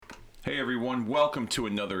Hey everyone, welcome to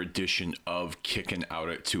another edition of Kicking Out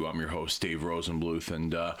at 2. I'm your host, Dave Rosenbluth,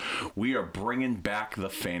 and we are bringing back the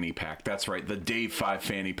fanny pack. That's right, the Dave 5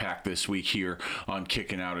 fanny pack this week here on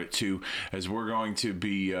Kicking Out at 2, as we're going to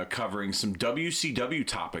be covering some WCW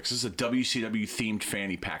topics. This is a WCW-themed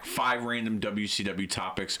fanny pack. 5 random WCW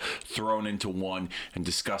topics thrown into one and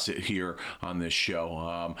discuss it here on this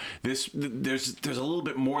show. There's a little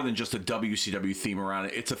bit more than just a WCW theme around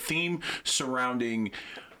it. It's a theme surrounding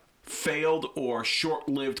failed or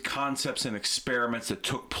short-lived concepts and experiments that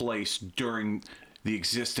took place during the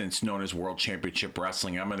existence known as World Championship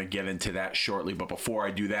Wrestling. I'm going to get into that shortly, but before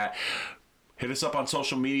I do that, hit us up on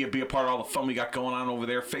social media. Be a part of all the fun we got going on over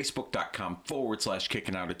there.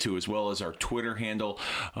 Facebook.com/Kicking Out at 2, as well as our Twitter handle.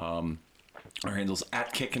 Our handle's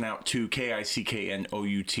at Kicking Out 2,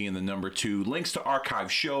 KICKNOUT, and the number 2. Links to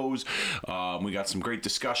archive shows. We got some great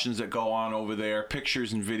discussions that go on over there.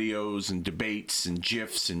 Pictures and videos and debates and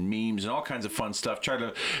GIFs and memes and all kinds of fun stuff. Try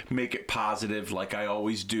to make it positive like I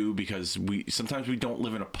always do, because sometimes we don't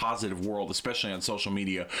live in a positive world, especially on social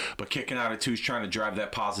media. But Kicking Out at 2 is trying to drive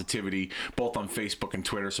that positivity both on Facebook and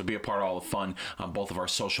Twitter. So be a part of all the fun on both of our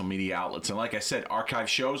social media outlets. And like I said, archive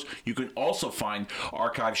shows. You can also find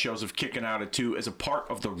archive shows of Kicking Out at 2 as a part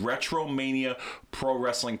of the Retromania Pro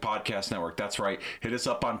Wrestling Podcast Network. That's right. Hit us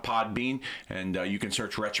up on Podbean, and you can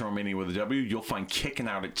search Retromania with a W. You'll find Kicking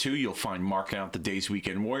Out at 2. You'll find Marking Out the Days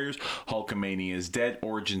Weekend Warriors, Hulkamania is Dead,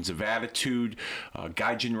 Origins of Attitude,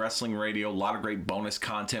 Gaijin Wrestling Radio. A lot of great bonus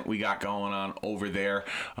content we got going on over there.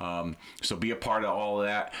 So be a part of all of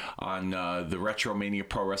that on the Retromania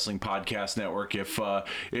Pro Wrestling Podcast Network.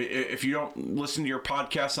 If you don't listen to your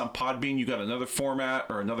podcasts on Podbean, you got another format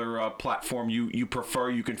or another platform you prefer.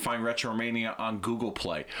 You can find Retromania on Google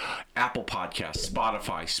Play, Apple Podcasts,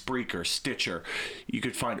 Spotify, Spreaker, Stitcher. You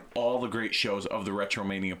could find all the great shows of the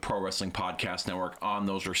Retromania Pro Wrestling Podcast Network on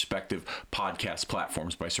those respective podcast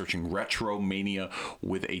platforms by searching Retromania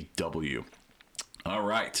with a W. All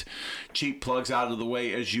right. Cheap plugs out of the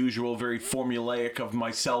way as usual. Very formulaic of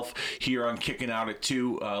myself here on Kicking Out at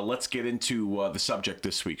 2. Let's get into the subject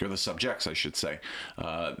this week, or the subjects, I should say,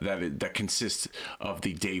 that consists of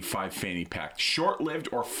the Dave 5 fanny pack. Short-lived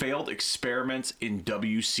or failed experiments in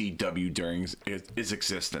WCW during its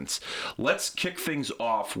existence. Let's kick things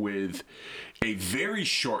off with a very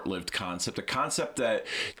short-lived concept, a concept that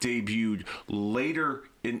debuted later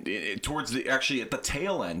towards actually at the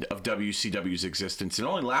tail end of WCW's existence. It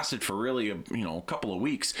only lasted for really a couple of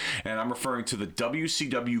weeks, and I'm referring to the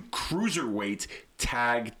WCW Cruiserweight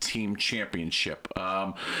Tag Team Championship.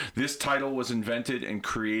 This title was invented and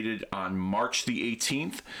created on March the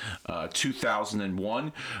 18th,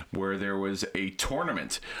 2001, where there was a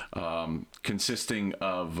tournament consisting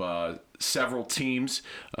of several teams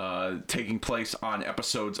taking place on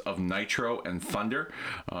episodes of Nitro and Thunder.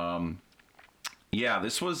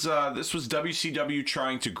 This was WCW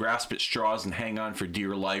trying to grasp at straws and hang on for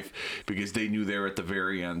dear life, because they knew they were at the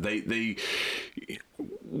very end.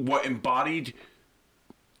 What embodied,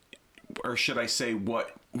 or should I say,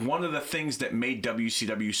 one of the things that made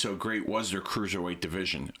WCW so great was their cruiserweight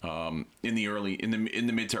division in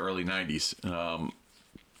the mid to early 90s.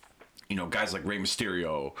 Guys like Rey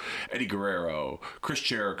Mysterio, Eddie Guerrero, Chris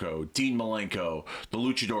Jericho, Dean Malenko, the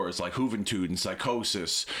Luchadors like Juventud and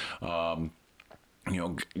Psychosis.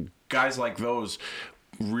 Guys like those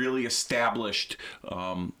really established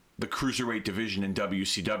the cruiserweight division in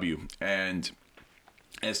WCW. And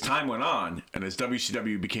as time went on, and as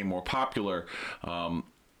WCW became more popular,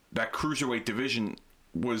 that cruiserweight division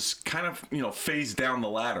was kind of, phased down the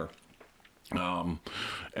ladder.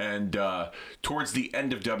 Towards the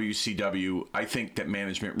end of WCW, I think that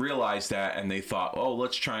management realized that, and they thought,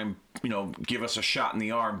 let's try and, give us a shot in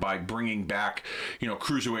the arm by bringing back,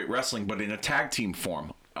 cruiserweight wrestling, but in a tag team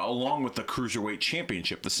form, along with the Cruiserweight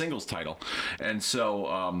Championship, the singles title. And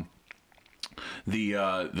so,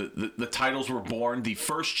 the titles were born. The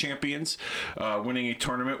first champions winning a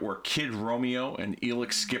tournament were Kid Romeo and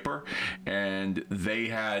Elix Skipper, and they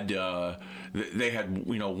had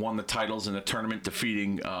won the titles in the tournament,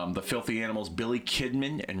 defeating the Filthy Animals Billy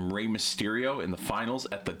Kidman and Rey Mysterio in the finals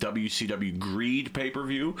at the WCW Greed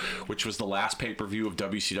pay-per-view, which was the last pay-per-view of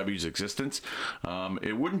WCW's existence.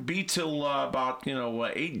 It wouldn't be till about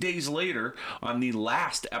 8 days later, on the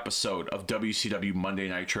last episode of WCW Monday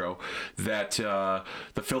Nitro, that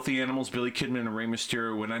the Filthy Animals, Billy Kidman and Rey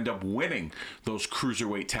Mysterio, would end up winning those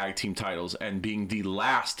Cruiserweight Tag Team titles and being the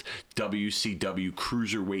last WCW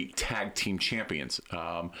Cruiserweight Tag Team champions.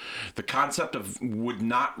 The concept would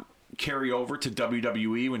not carry over to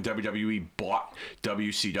WWE when WWE bought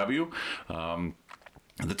WCW.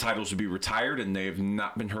 the titles would be retired, and they have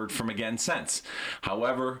not been heard from again since.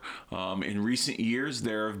 However, in recent years,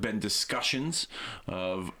 there have been discussions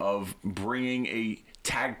of bringing a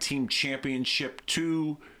tag team championship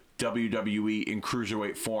to WWE in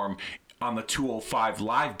cruiserweight form on the 205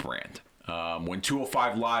 Live brand. When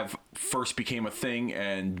 205 Live first became a thing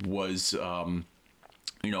and was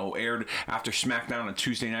aired after SmackDown on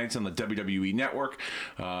Tuesday nights on the WWE Network,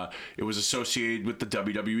 it was associated with the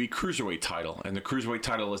WWE Cruiserweight title. And the Cruiserweight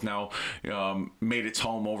title has now made its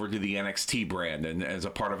home over to the NXT brand and as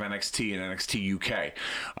a part of NXT and NXT UK.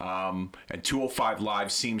 And 205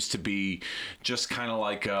 Live seems to be just kind of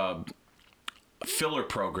like filler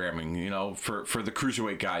programming, for the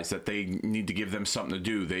Cruiserweight guys that they need to give them something to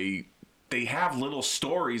do. They have little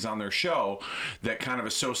stories on their show that kind of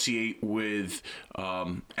associate with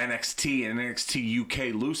NXT and NXT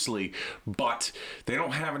UK loosely, but they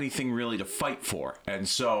don't have anything really to fight for. And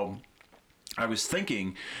so I was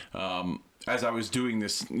thinking, as I was doing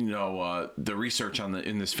this, the research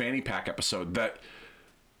in this fanny pack episode, that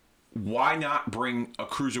why not bring a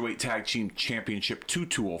Cruiserweight Tag Team Championship to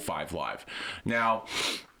 205 Live? Now,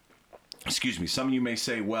 excuse me, some of you may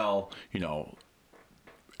say, well,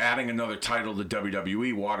 adding another title to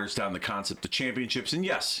WWE waters down the concept of championships. And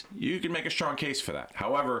yes, you can make a strong case for that.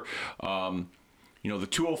 However, the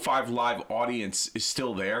 205 Live audience is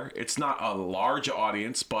still there. It's not a large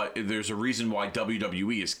audience, but there's a reason why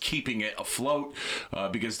WWE is keeping it afloat,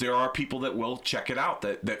 because there are people that will check it out,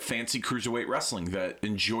 that fancy cruiserweight wrestling, that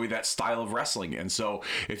enjoy that style of wrestling. And so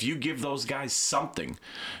if you give those guys something,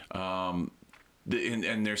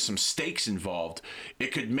 and there's some stakes involved,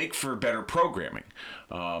 it could make for better programming,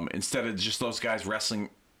 instead of just those guys wrestling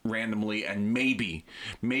randomly, and maybe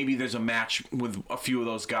there's a match with a few of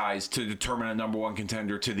those guys to determine a number one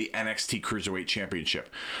contender to the NXT Cruiserweight Championship.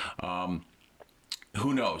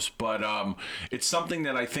 Who knows? But it's something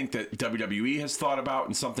that I think that WWE has thought about,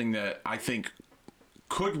 and something that I think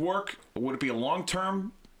could work. Would it be a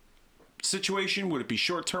long-term situation? Would it be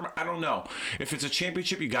short term? I don't know. If it's a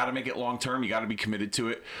championship, you got to make it long term. You got to be committed to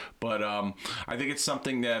it. But I think it's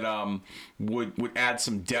something that would add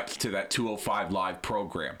some depth to that 205 Live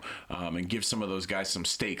program, and give some of those guys some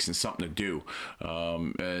stakes and something to do,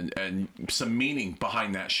 and some meaning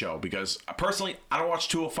behind that show. Because personally, I don't watch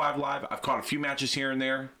 205 Live. I've caught a few matches here and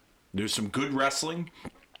there. There's some good wrestling,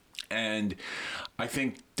 and I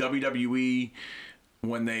think WWE,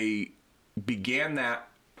 when they began that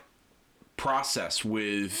process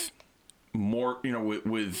with more,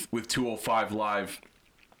 with 205 Live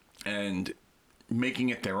and making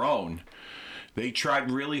it their own, they tried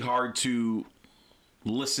really hard to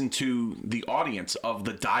listen to the audience of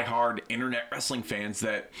the diehard internet wrestling fans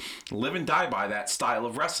that live and die by that style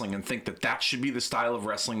of wrestling and think that should be the style of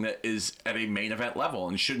wrestling that is at a main event level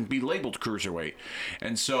and shouldn't be labeled cruiserweight.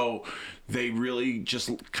 And so they really just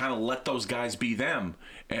kind of let those guys be them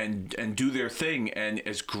and do their thing. And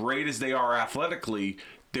as great as they are athletically,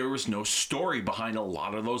 there was no story behind a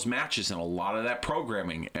lot of those matches and a lot of that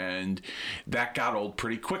programming, and that got old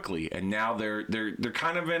pretty quickly. And now they're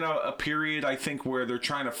kind of in a period, I think, where they're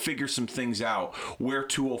trying to figure some things out, where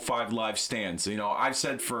 205 Live stands. I've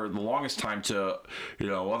said for the longest time to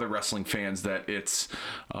other wrestling fans that it's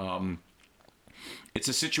a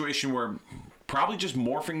situation where probably just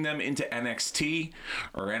morphing them into NXT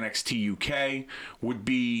or NXT UK would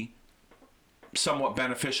be somewhat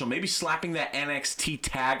beneficial. Maybe slapping that NXT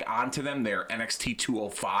tag onto them, their NXT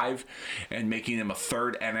 205, and making them a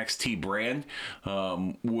third NXT brand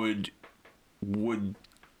would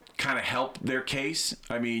kind of help their case.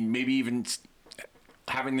 I mean, maybe even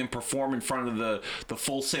having them perform in front of the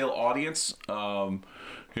Full Sail audience,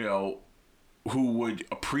 who would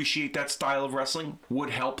appreciate that style of wrestling,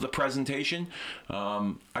 would help the presentation.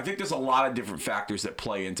 I think there's a lot of different factors that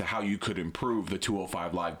play into how you could improve the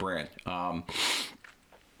 205 Live brand.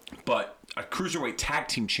 But a Cruiserweight Tag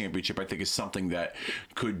Team Championship, I think, is something that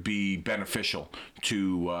could be beneficial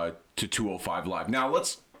to 205 Live. Now,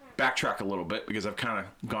 let's backtrack a little bit, because I've kind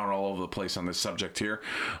of gone all over the place on this subject here.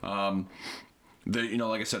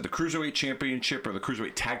 Like I said, the Cruiserweight Championship, or the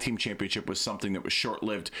Cruiserweight Tag Team Championship, was something that was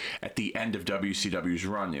short-lived at the end of WCW's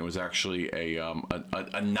run. It was actually an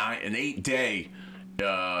 8-day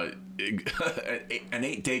an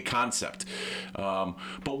 8-day concept.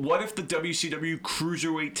 But what if the WCW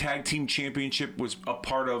Cruiserweight Tag Team Championship was a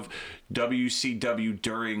part of WCW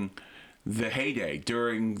during the heyday,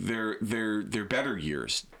 during their better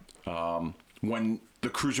years, when the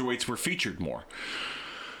cruiserweights were featured more?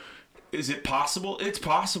 Is it possible? It's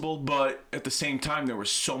possible, but at the same time, there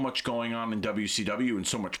was so much going on in WCW and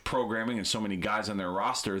so much programming and so many guys on their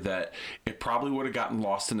roster that it probably would have gotten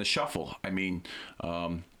lost in the shuffle. I mean,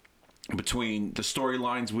 between the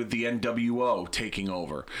storylines with the NWO taking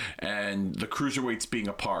over and the cruiserweights being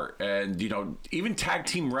apart, and even tag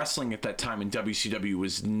team wrestling at that time in WCW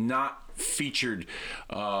was not featured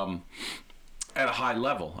at a high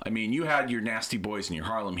level. I mean, you had your Nasty Boys and your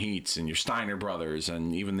Harlem Heats and your Steiner Brothers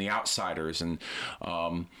and even the Outsiders, and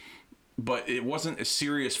but it wasn't a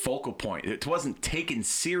serious focal point. It wasn't taken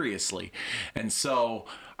seriously, and so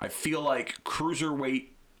I feel like cruiserweight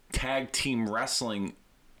tag team wrestling,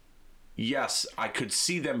 yes, I could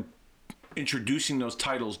see them introducing those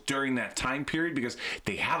titles during that time period because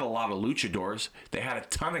they had a lot of luchadors. They had a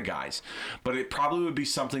ton of guys. But it probably would be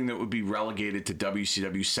something that would be relegated to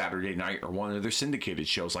WCW Saturday Night or one of their syndicated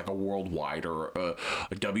shows like a Worldwide or a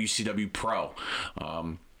WCW Pro.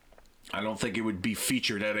 I don't think it would be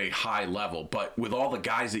featured at a high level. But with all the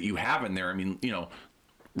guys that you have in there, I mean,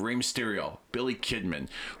 Rey Mysterio, Billy Kidman,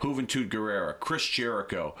 Juventud Guerrera, Chris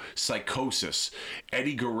Jericho, Psychosis,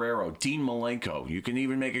 Eddie Guerrero, Dean Malenko. You can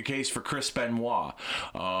even make a case for Chris Benoit.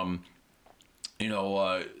 A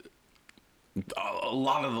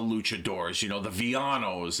lot of the luchadors, the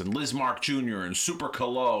Villanos and Liz Mark Jr. and Super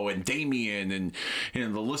Calo and Damien, and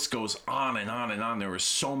the list goes on and on and on. There were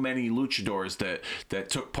so many luchadors that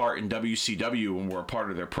took part in WCW and were a part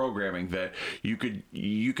of their programming that you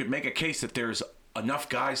could make a case that there's enough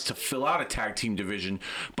guys to fill out a tag team division,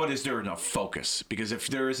 but is there enough focus? Because if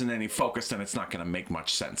there isn't any focus, then it's not going to make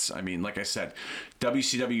much sense. I mean, like I said,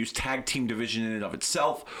 WCW's tag team division in and of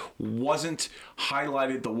itself wasn't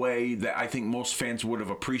highlighted the way that I think most fans would have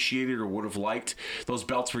appreciated or would have liked. Those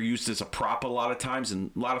belts were used as a prop a lot of times,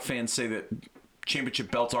 and a lot of fans say that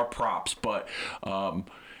championship belts are props, but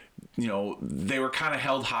they were kind of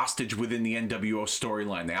held hostage within the NWO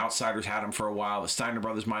storyline. The Outsiders had them for a while. The Steiner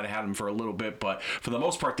Brothers might have had them for a little bit, but for the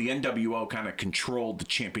most part, the NWO kind of controlled the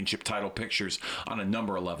championship title pictures on a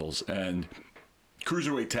number of levels. And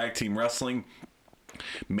cruiserweight tag team wrestling,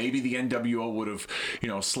 maybe the NWO would have,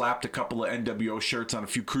 slapped a couple of NWO shirts on a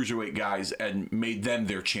few cruiserweight guys and made them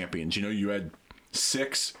their champions. You had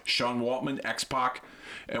Six, Sean Waltman, X-Pac,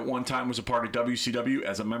 at one time was a part of WCW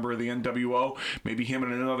as a member of the NWO. Maybe him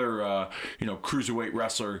and another, cruiserweight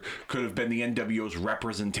wrestler could have been the NWO's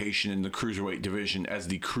representation in the cruiserweight division as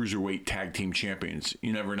the cruiserweight tag team champions.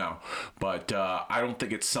 You never know. But I don't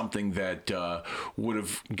think it's something that would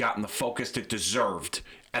have gotten the focus it deserved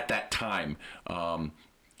at that time.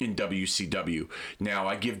 In WCW. Now,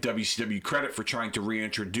 I give WCW credit for trying to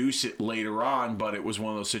reintroduce it later on, but it was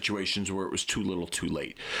one of those situations where it was too little too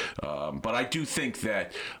late. But I do think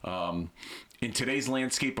that in today's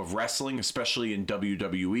landscape of wrestling, especially in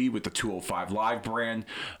WWE with the 205 Live brand,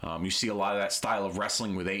 you see a lot of that style of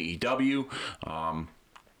wrestling with AEW.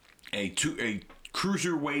 A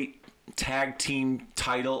cruiserweight tag team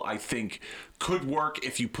title, I think, could work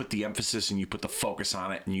if you put the emphasis and you put the focus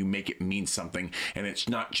on it and you make it mean something, and it's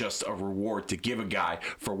not just a reward to give a guy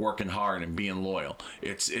for working hard and being loyal.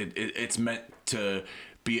 It's meant to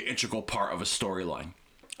be an integral part of a storyline.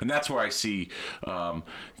 And that's where I see the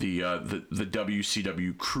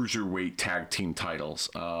WCW cruiserweight tag team titles.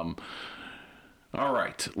 All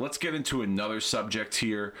right, let's get into another subject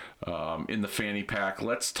here in the fanny pack.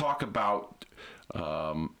 Let's talk about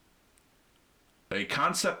a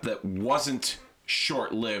concept that wasn't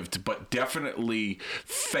short-lived, but definitely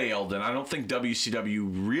failed. And I don't think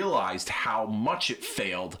WCW realized how much it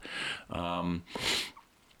failed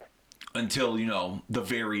until, the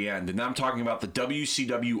very end. And I'm talking about the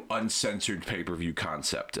WCW Uncensored pay-per-view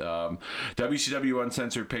concept. WCW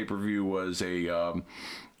Uncensored pay-per-view was a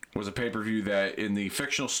pay-per-view that in the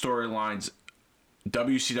fictional storylines,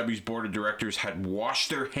 WCW's board of directors had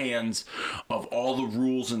washed their hands of all the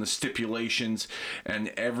rules and the stipulations, and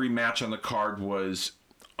every match on the card was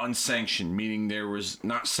unsanctioned, meaning there was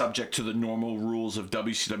not subject to the normal rules of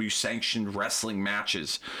WCW sanctioned wrestling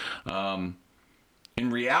matches. In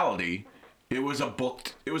reality, it was a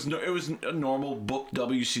normal booked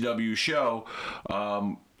WCW show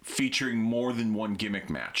featuring more than one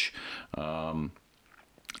gimmick match.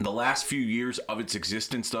 The last few years of its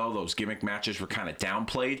existence, though, those gimmick matches were kind of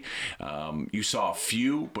downplayed. You saw a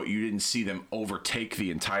few, but you didn't see them overtake the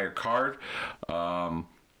entire card. The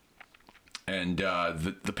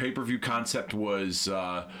pay-per-view concept was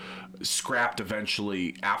scrapped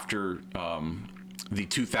eventually after the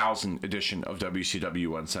 2000 edition of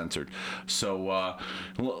WCW Uncensored. So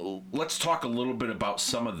let's talk a little bit about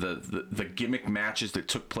some of the gimmick matches that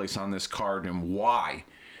took place on this card and why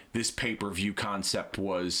this pay-per-view concept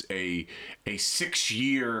was a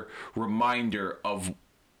 6-year reminder of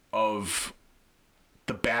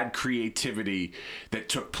the bad creativity that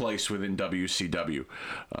took place within WCW.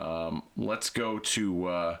 Let's go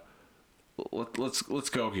to let's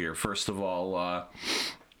go here. First of all, all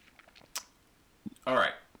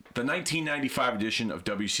right. The 1995 edition of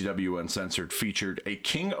WCW Uncensored featured a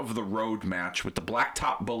King of the Road match with the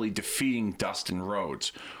Blacktop Bully defeating Dustin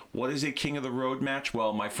Rhodes. What is a King of the Road match?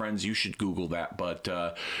 Well, my friends, you should Google that. But,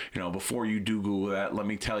 before you do Google that, let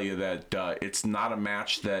me tell you that it's not a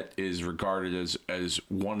match that is regarded as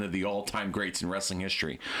one of the all-time greats in wrestling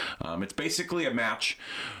history. It's basically a match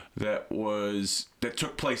that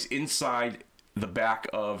took place inside the back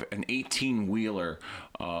of an 18-wheeler,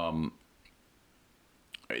 an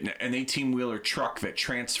 18-wheeler truck that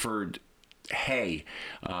transferred hay.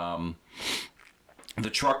 The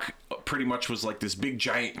truck pretty much was like this big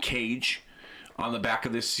giant cage on the back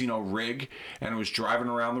of this, rig, and it was driving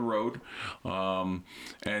around the road.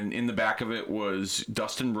 And in the back of it was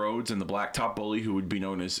Dustin Rhodes and the Blacktop Bully, who would be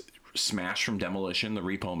known as Smash from Demolition, the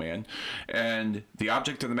Repo Man. And the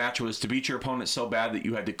object of the match was to beat your opponent so bad that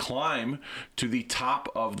you had to climb to the top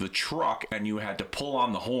of the truck and you had to pull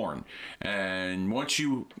on the horn. And once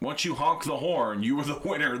you honk the horn, you were the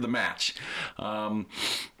winner of the match.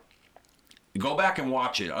 Go back and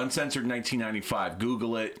watch it. Uncensored 1995.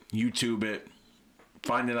 Google it, YouTube it,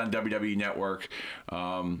 find it on WWE Network.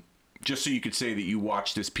 Just so you could say that you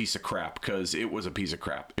watched this piece of crap, because it was a piece of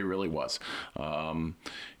crap. It really was. Both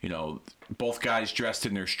guys dressed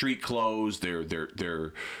in their street clothes, their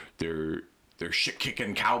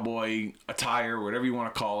shit-kicking cowboy attire, whatever you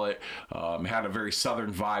want to call it. Had a very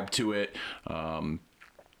southern vibe to it.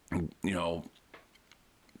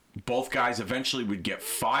 Both guys eventually would get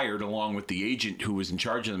fired, along with the agent who was in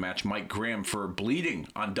charge of the match, Mike Graham, for bleeding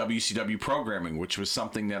on WCW programming, which was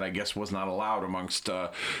something that I guess was not allowed amongst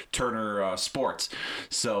Turner Sports.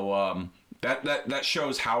 So that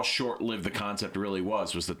shows how short-lived the concept really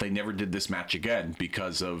was that they never did this match again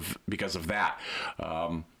because of that.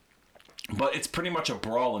 But it's pretty much a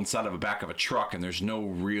brawl inside of the back of a truck, and there's no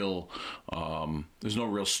real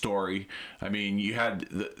story. I mean, you had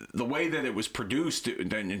the way that it was produced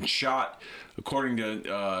and shot, according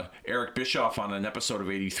to Eric Bischoff on an episode of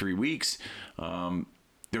 83 Weeks.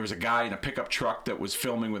 There was a guy in a pickup truck that was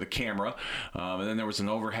filming with a camera, and then there was an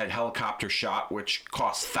overhead helicopter shot, which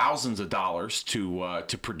cost thousands of dollars to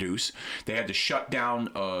produce. They had to shut down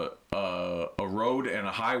a road and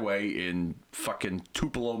a highway in fucking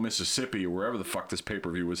Tupelo, Mississippi, or wherever the fuck this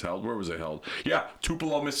pay-per-view was held. Where was it held? Yeah,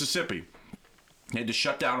 Tupelo, Mississippi. They had to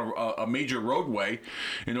shut down a major roadway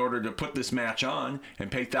in order to put this match on and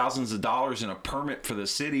pay thousands of dollars in a permit for the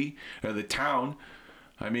city or the town.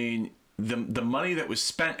 I mean, the money that was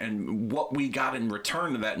spent and what we got in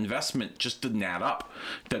return to that investment just didn't add up.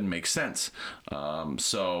 Doesn't make sense.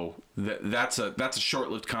 So that's a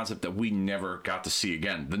short-lived concept that we never got to see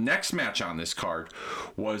again. The next match on this card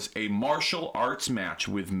was a martial arts match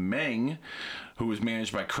with Meng, who was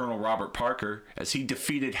managed by Colonel Robert Parker, as he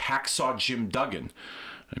defeated Hacksaw Jim Duggan.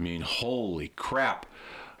 I mean, holy crap.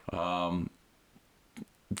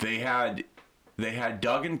 They had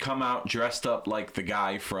Duggan come out dressed up like the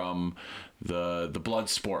guy from the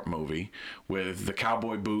Bloodsport movie, with the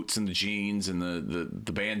cowboy boots and the jeans and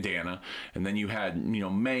the bandana, and then you had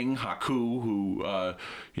Meng Haku, who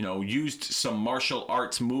used some martial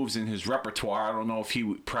arts moves in his repertoire. I don't know if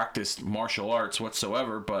he practiced martial arts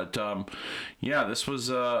whatsoever, but this was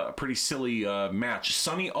a pretty silly match.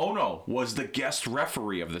 Sonny Ono was the guest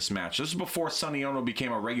referee of this match. This is before Sonny Ono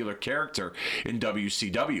became a regular character in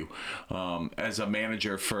WCW, as a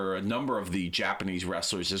manager for a number of the Japanese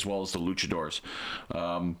wrestlers as well as the luchadors.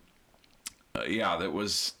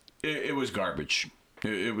 It was garbage.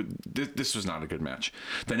 This was not a good match.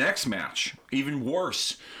 The next match, even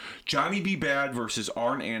worse, Johnny B. Bad versus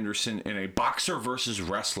Arn Anderson in a boxer versus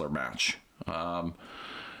wrestler match.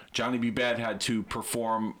 Johnny B. Bad had to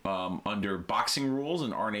perform under boxing rules,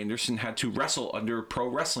 and Arn Anderson had to wrestle under pro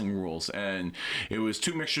wrestling rules. And it was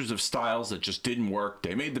two mixtures of styles that just didn't work.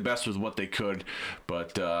 They made the best with what they could,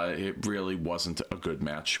 but it really wasn't a good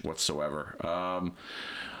match whatsoever. A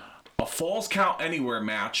Falls Count Anywhere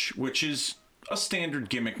match, which is a standard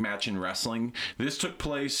gimmick match in wrestling. This took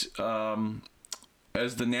place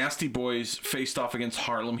as the Nasty Boys faced off against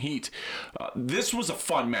Harlem Heat. This was a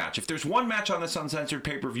fun match. If there's one match on this Uncensored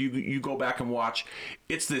pay-per-view you go back and watch,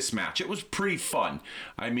 it's this match. It was pretty fun.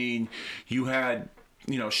 I mean, you had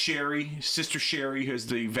Sherry, Sister Sherry, who's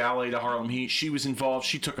the valet to Harlem Heat. She was involved.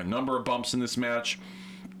 She took a number of bumps in this match.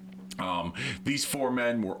 These four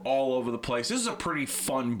men were all over the place. This is a pretty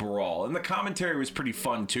fun brawl, and the commentary was pretty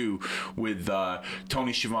fun too, with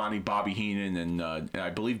Tony Schiavone, Bobby Heenan, and I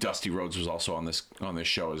believe Dusty Rhodes was also on this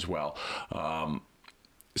show as well.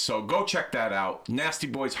 So go check that out. Nasty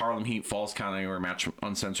Boys Harlem Heat Falls Count Anywhere match from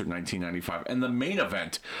Uncensored 1995. And the main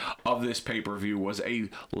event of this pay-per-view was a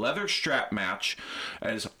leather strap match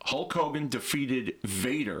as Hulk Hogan defeated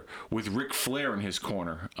Vader with Ric Flair in his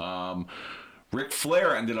corner. Ric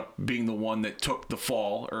Flair ended up being the one that took the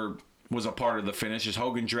fall, or was a part of the finish, as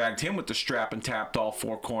Hogan dragged him with the strap and tapped all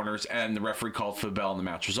four corners, and the referee called for the bell, and the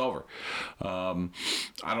match was over. I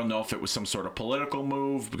don't know if it was some sort of political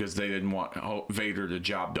move because they didn't want Vader to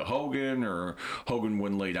job to Hogan, or Hogan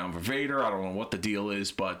wouldn't lay down for Vader. I don't know what the deal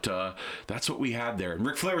is, but that's what we had there. And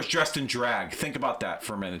Ric Flair was dressed in drag. Think about that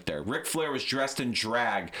for a minute there. Ric Flair was dressed in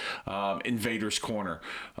drag in Vader's corner.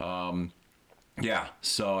 Yeah,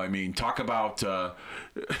 so I mean, talk about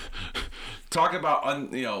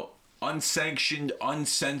unsanctioned,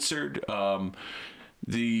 uncensored.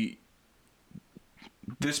 This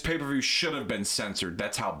pay-per-view should have been censored.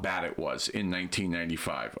 That's how bad it was in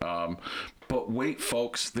 1995. But wait,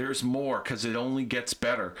 folks, there's more, because it only gets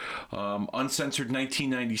better. Uncensored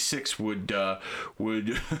 1996 would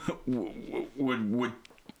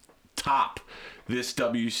top this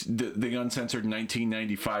the Uncensored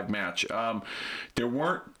 1995 match. There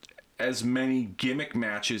weren't as many gimmick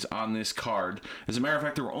matches on this card. As a matter of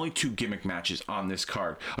fact, there were only 2 gimmick matches on this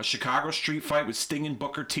card. A Chicago street fight with Sting and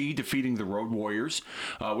Booker T defeating the Road Warriors,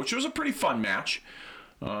 which was a pretty fun match.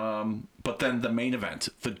 But then the main event,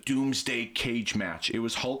 the Doomsday Cage match. It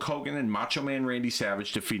was Hulk Hogan and Macho Man Randy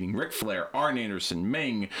Savage defeating Ric Flair, Arn Anderson,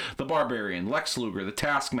 Ming, The Barbarian, Lex Luger, The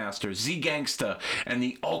Taskmaster, Z-Gangsta, and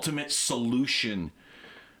The Ultimate Solution.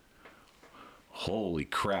 Holy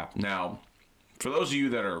crap. Now, for those of you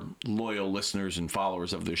that are loyal listeners and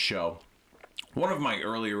followers of this show, one of my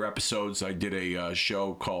earlier episodes, I did a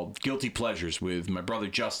show called Guilty Pleasures with my brother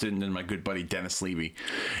Justin and my good buddy Dennis Levy.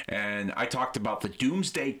 And I talked about the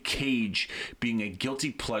Doomsday Cage being a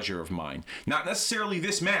guilty pleasure of mine. Not necessarily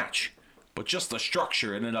this match, but just the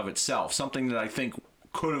structure in and of itself. Something that I think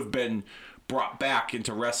could have been brought back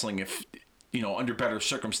into wrestling if, under better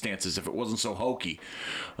circumstances, if it wasn't so hokey.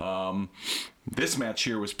 This match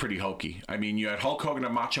here was pretty hokey. I mean, you had Hulk Hogan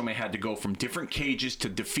and Macho Man had to go from different cages to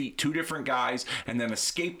defeat 2 different guys, and then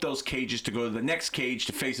escape those cages to go to the next cage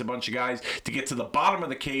to face a bunch of guys, to get to the bottom of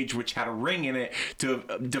the cage, which had a ring in it, to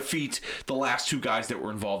defeat the last 2 guys that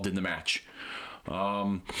were involved in the match.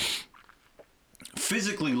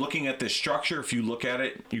 Physically looking at this structure, if you look at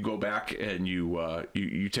it, you go back and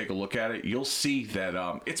you take a look at it, you'll see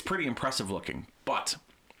that it's pretty impressive looking. But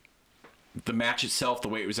the match itself, the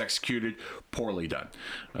way it was executed, poorly done.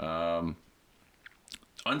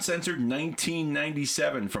 Uncensored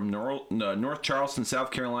 1997 from North Charleston, South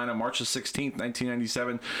Carolina, March the 16th,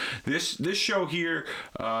 1997. This show here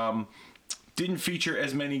didn't feature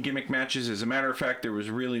as many gimmick matches. As a matter of fact, there was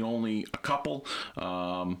really only a couple.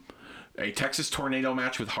 A Texas Tornado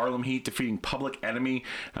match with Harlem Heat defeating Public Enemy.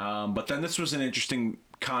 But then this was an interesting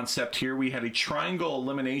concept here. We had a triangle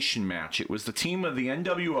elimination match. It was the team of the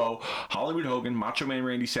NWO, Hollywood Hogan, Macho Man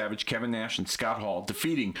Randy Savage, Kevin Nash, and Scott Hall,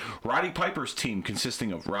 defeating Roddy Piper's team,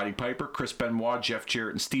 consisting of Roddy Piper, Chris Benoit, Jeff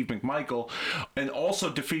Jarrett, and Steve McMichael, and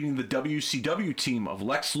also defeating the WCW team of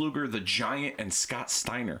Lex Luger, the Giant, and Scott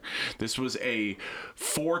Steiner. This was a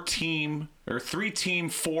 3-team,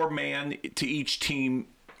 4-man to each team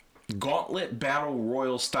gauntlet battle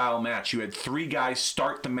royal style match. You had 3 guys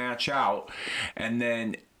start the match out, and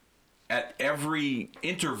then at every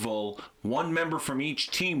interval, 1 member from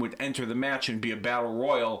each team would enter the match and be a battle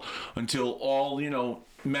royal until all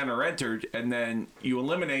men are entered, and then you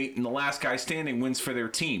eliminate, and the last guy standing wins for their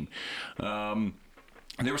team. There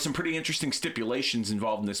were some pretty interesting stipulations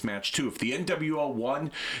involved in this match too. If the NWO won,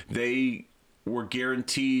 they were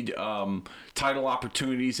guaranteed title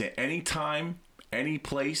opportunities at any time, any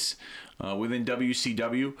place within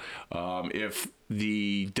WCW. If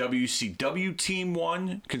the WCW team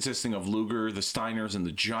won, consisting of Luger, the Steiners, and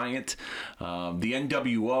the Giant, the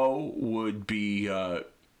NWO would be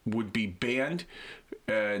banned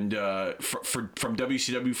and from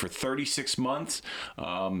WCW for 36 months.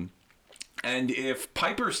 And if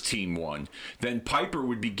Piper's team won, then Piper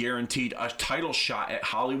would be guaranteed a title shot at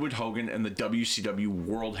Hollywood Hogan and the WCW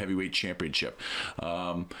World Heavyweight Championship.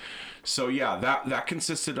 So yeah, that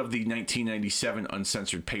consisted of the 1997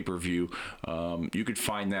 uncensored pay-per-view. You could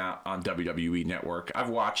find that on WWE Network. I've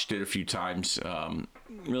watched it a few times.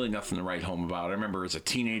 Really nothing to write home about. I remember as a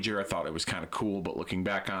teenager, I thought it was kind of cool, but looking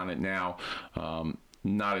back on it now,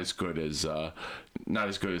 not as good as I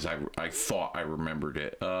thought I remembered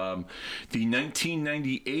it. The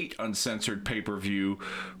 1998 uncensored pay-per-view,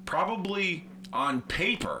 probably on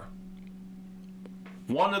paper,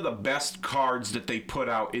 one of the best cards that they put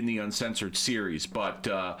out in the uncensored series, but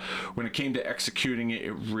when it came to executing it,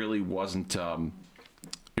 it really wasn't.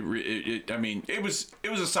 It was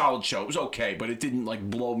a solid show. It was okay, but it didn't like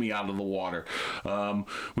blow me out of the water.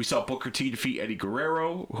 We saw Booker T defeat Eddie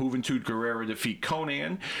Guerrero, Juventud Guerrera defeat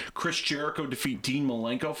Conan, Chris Jericho defeat Dean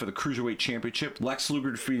Malenko for the Cruiserweight Championship, Lex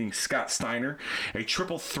Luger defeating Scott Steiner, a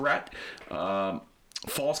triple threat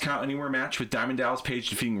Falls Count Anywhere match with Diamond Dallas Page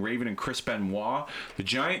defeating Raven and Chris Benoit, The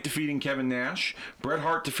Giant defeating Kevin Nash, Bret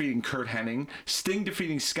Hart defeating Kurt Hennig, Sting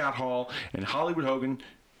defeating Scott Hall, and Hollywood Hogan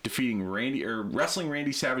defeating wrestling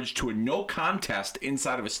Randy Savage to a no contest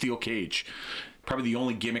inside of a steel cage. Probably the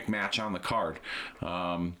only gimmick match on the card.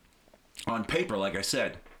 On paper, like I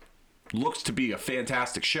said, looks to be a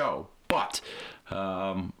fantastic show, but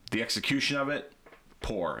the execution of it,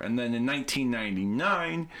 poor. And then in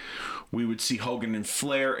 1999, we would see Hogan and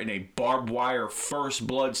Flair in a barbed wire first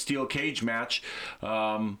blood steel cage match.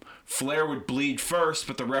 Flair would bleed first,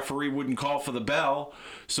 but the referee wouldn't call for the bell.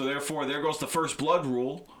 So therefore, there goes the first blood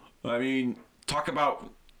rule. I mean, talk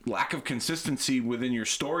about lack of consistency within your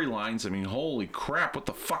storylines. I mean, holy crap, what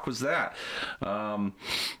the fuck was that?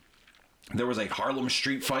 There was a Harlem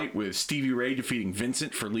Street fight with Stevie Ray defeating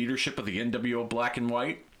Vincent for leadership of the NWO Black and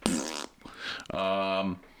White.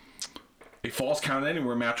 A Falls Count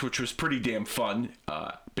Anywhere match, which was pretty damn fun.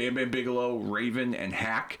 Bam Bam Bigelow, Raven, and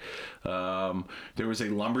Hack. There was a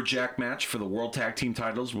lumberjack match for the World Tag Team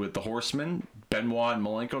titles with the Horsemen, Benoit and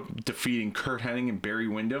Malenko defeating Kurt Hennig and Barry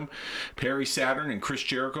Windham, Perry Saturn and Chris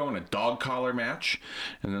Jericho in a dog collar match,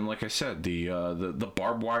 and then, like I said, the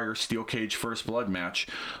barbed wire steel cage first blood match.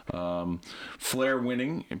 Flair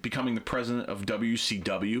winning and becoming the president of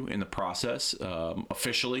WCW in the process,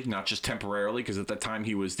 officially, not just temporarily, because at that time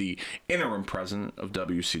he was the interim president of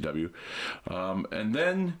WCW. And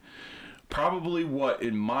then probably what,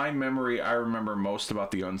 in my memory, I remember most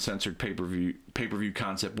about the uncensored pay-per-view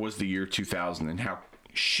concept was the year 2000 and how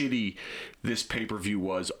shitty this pay-per-view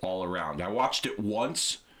was all around. I watched it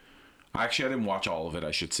once. Actually, I didn't watch all of it,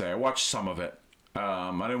 I should say. I watched some of it.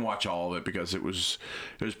 I didn't watch all of it because it was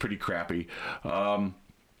pretty crappy.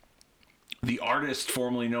 The Artist,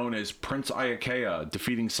 formerly known as Prince Iaukea,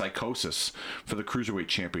 defeating Psychosis for the Cruiserweight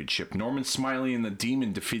Championship. Norman Smiley and the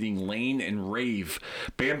Demon defeating Lane and Rave.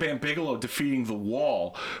 Bam Bam Bigelow defeating The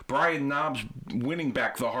Wall. Brian Knobbs winning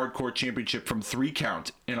back the Hardcore Championship from 3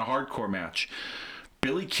 count in a hardcore match.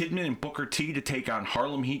 Billy Kidman and Booker T to take on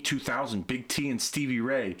Harlem Heat 2000, Big T and Stevie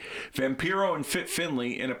Ray. Vampiro and Fit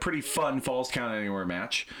Finlay in a pretty fun Falls Count Anywhere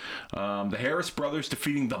match. The Harris Brothers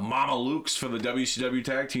defeating the Mama Lukes for the WCW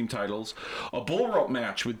Tag Team titles. A bull rope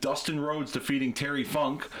match with Dustin Rhodes defeating Terry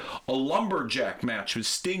Funk. A lumberjack match with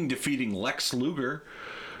Sting defeating Lex Luger.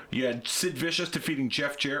 You had Sid Vicious defeating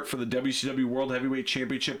Jeff Jarrett for the WCW World Heavyweight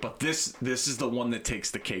Championship, but this is the one that takes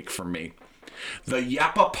the cake for me. The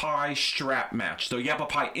Yappapi strap match, the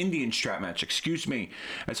Yappapi Indian strap match,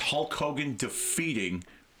 as Hulk Hogan defeating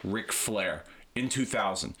Ric Flair in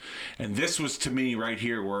 2000. And this was, to me, right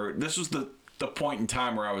here, where this was the point in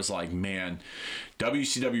time where I was like, man,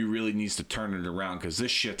 WCW really needs to turn it around because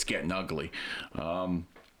this shit's getting ugly. And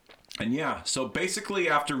yeah, so basically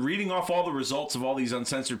after reading off all the results of all these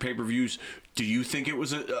uncensored pay-per-views, do you think it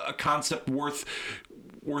was a concept worth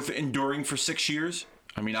enduring for 6 years?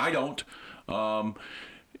 I mean, I don't.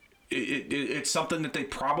 It's something that they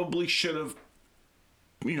probably should have,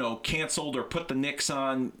 canceled or put the nix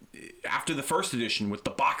on after the first edition with the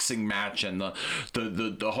boxing match and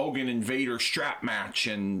the Hogan and Vader strap match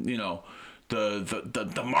and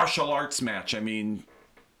the martial arts match. I mean,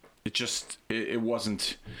 it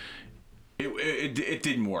wasn't. It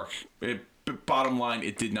didn't work. Bottom line,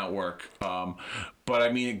 it did not work. But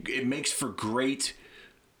I mean, it makes for great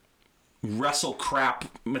wrestle crap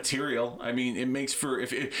material. I mean, it makes for,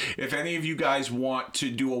 if any of you guys want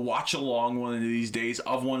to do a watch along one of these days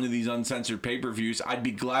of one of these uncensored pay-per-views, I'd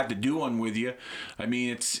be glad to do one with you. I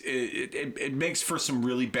mean, it makes for some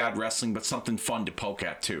really bad wrestling, but something fun to poke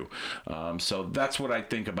at too. So that's what I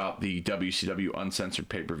think about the WCW uncensored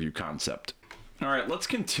pay-per-view concept. All right, let's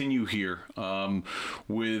continue here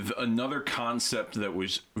with another concept that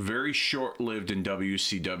was very short-lived in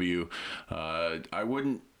WCW.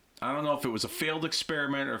 I don't know if it was a failed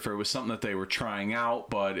experiment or if it was something that they were trying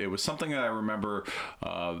out, but it was something that I remember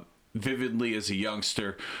vividly as a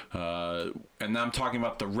youngster. And I'm talking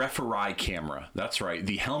about the referee camera. That's right,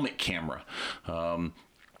 the helmet camera.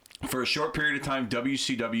 For a short period of time,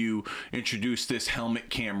 WCW introduced this helmet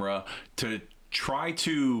camera to try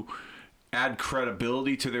to add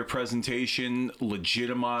credibility to their presentation,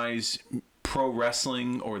 legitimize pro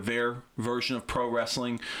wrestling or their version of pro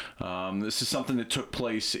wrestling. This is something that took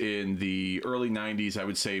place in the early 90s. I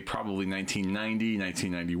would say probably 1990,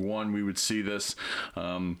 1991, we would see this.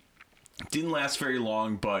 Didn't last very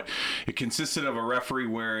long, but it consisted of a referee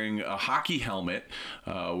wearing a hockey helmet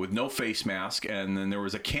with no face mask, and then there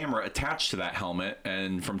was a camera attached to that helmet,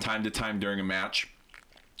 and from time to time during a match,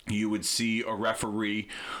 you would see a referee,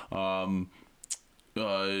 the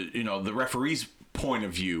referee's point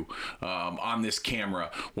of view on this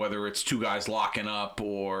camera, whether it's two guys locking up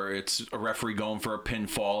or it's a referee going for a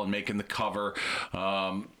pinfall and making the cover.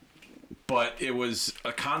 But it was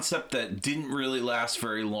a concept that didn't really last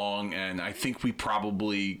very long, and I think we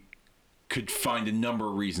probably could find a number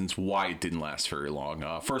of reasons why it didn't last very long.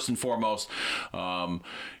 First and foremost, kind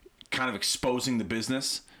of exposing the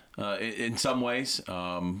business in some ways.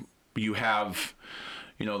 You have,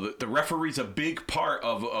 the referee's a big part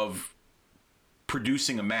of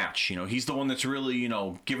producing a match. He's the one that's really,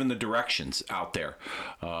 giving the directions out there.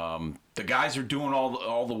 The guys are doing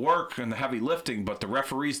all the work and the heavy lifting, but the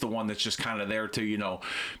referee's the one that's just kind of there to,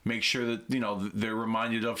 make sure that, they're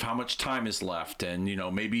reminded of how much time is left, and,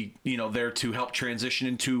 maybe, there to help transition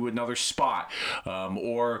into another spot,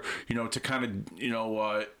 or, to kind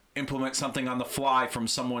of, implement something on the fly from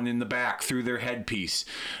someone in the back through their headpiece,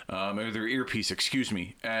 or their earpiece, excuse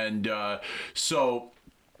me. And so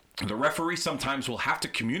the referee sometimes will have to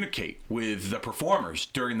communicate with the performers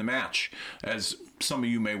during the match, as some of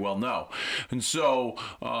you may well know. And so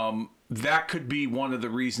that could be one of the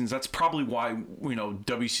reasons. That's probably why,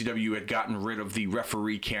 WCW had gotten rid of the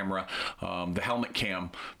referee camera, the helmet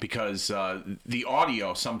cam, because the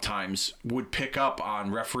audio sometimes would pick up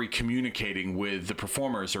on referee communicating with the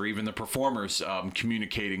performers, or even the performers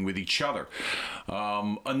communicating with each other.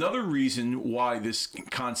 Another reason why this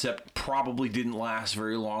concept probably didn't last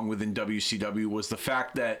very long within WCW was the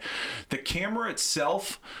fact that the camera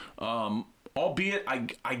itself, albeit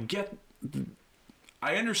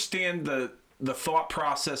I understand the thought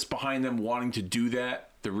process behind them wanting to do that,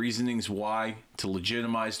 the reasonings why, to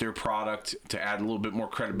legitimize their product, to add a little bit more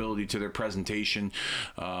credibility to their presentation,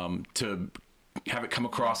 to have it come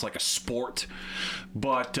across like a sport.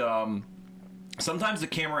 But sometimes the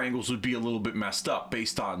camera angles would be a little bit messed up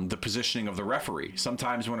based on the positioning of the referee.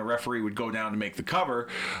 Sometimes when a referee would go down to make the cover,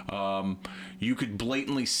 you could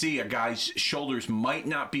blatantly see a guy's shoulders might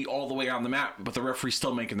not be all the way on the mat, but the referee's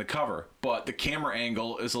still making the cover. But the camera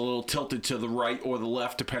angle is a little tilted to the right or the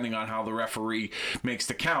left, depending on how the referee makes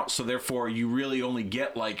the count. So therefore, you really only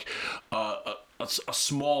get like a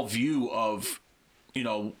small view of,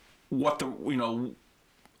 what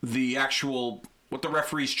the actual, what the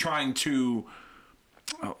referee's trying to.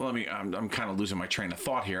 I'm kind of losing my train of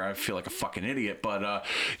thought here. I feel like a fucking idiot, but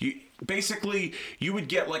you would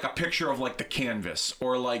get like a picture of like the canvas,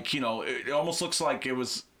 or like, it almost looks like it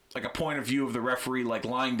was like a point of view of the referee like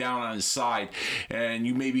lying down on his side, and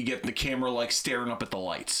you maybe get the camera like staring up at the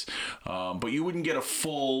lights, but you wouldn't get a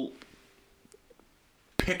full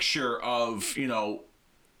picture of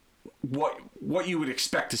what you would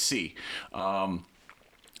expect to see.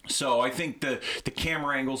 So I think the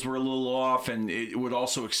camera angles were a little off, and it would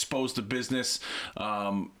also expose the business,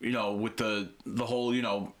 with the whole,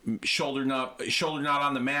 shoulder not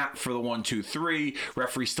on the mat for the 1, 2, 3,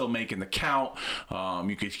 referee still making the count.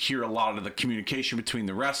 You could hear a lot of the communication between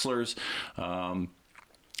the wrestlers. And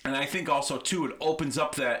I think also too, it opens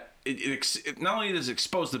up that, it not only does it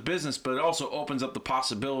expose the business, but it also opens up the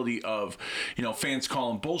possibility of, fans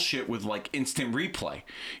calling bullshit with like instant replay.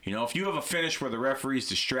 If you have a finish where the referee's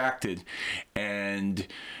distracted and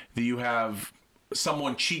you have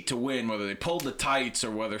someone cheat to win, whether they pulled the tights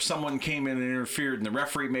or whether someone came in and interfered and the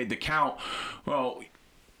referee made the count, well,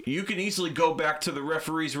 you can easily go back to the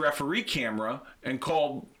referee's referee camera and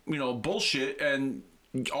call, bullshit, and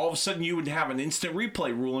all of a sudden you would have an instant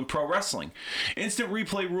replay rule in pro wrestling. Instant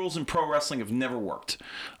replay rules in pro wrestling have never worked.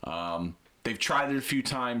 They've tried it a few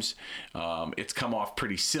times. It's come off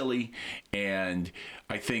pretty silly. And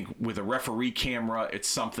I think with a referee camera, it's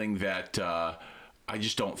something that I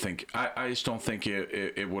just don't think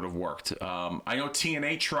it would have worked. I know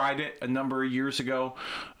TNA tried it a number of years ago,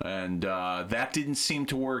 and that didn't seem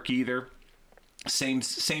to work either. Same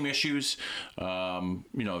issues.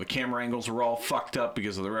 The camera angles were all fucked up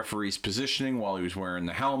because of the referee's positioning while he was wearing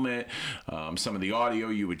the helmet. Some of the audio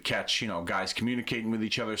you would catch, guys communicating with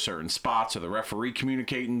each other, certain spots, or the referee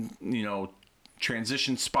communicating,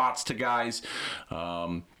 transition spots to guys.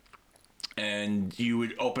 and you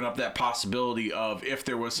would open up that possibility of, if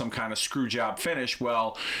there was some kind of screw job finish,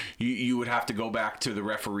 well, you would have to go back to the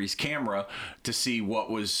referee's camera to see what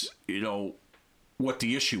was, what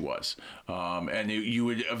the issue was. And you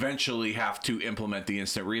would eventually have to implement the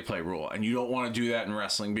instant replay rule. And you don't want to do that in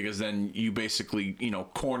wrestling, because then you basically,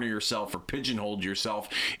 corner yourself or pigeonhole yourself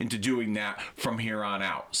into doing that from here on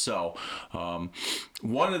out. So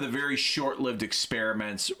one of the very short-lived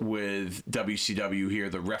experiments with WCW here,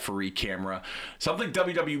 the referee camera, something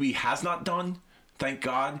WWE has not done. Thank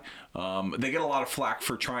God. They get a lot of flack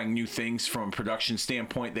for trying new things from a production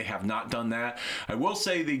standpoint. They have not done that. I will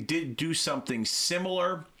say they did do something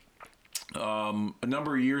similar a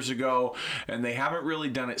number of years ago, and they haven't really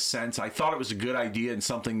done it since. I thought it was a good idea and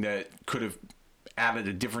something that could have added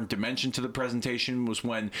a different dimension to the presentation, was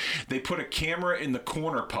when they put a camera in the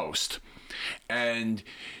corner post, and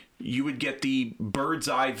you would get the bird's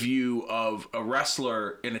eye view of a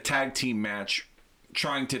wrestler in a tag team match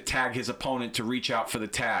trying to tag his opponent to reach out for the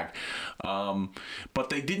tag. But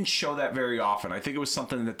they didn't show that very often. I think it was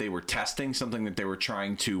something that they were testing, something that they were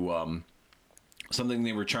trying to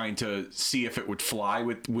see if it would fly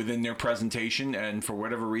within their presentation, and for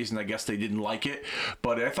whatever reason, I guess they didn't like it.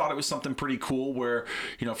 But I thought it was something pretty cool where,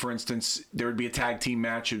 for instance, there would be a tag team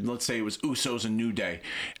match, and let's say it was Usos and New Day,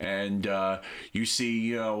 and you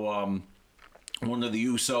see, one of the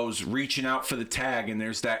Usos reaching out for the tag, and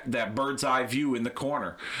there's that bird's eye view in the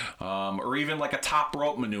corner, or even like a top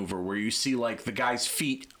rope maneuver where you see like the guy's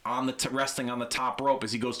feet on the resting on the top rope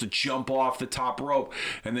as he goes to jump off the top rope,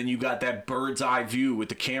 and then you got that bird's eye view with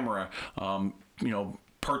the camera,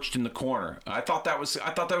 perched in the corner. I thought that was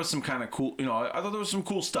some kind of cool, I thought there was some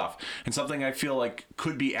cool stuff, and something I feel like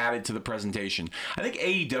could be added to the presentation. I think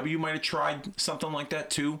AEW might have tried something like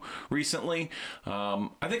that too recently.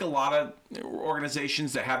 I think a lot of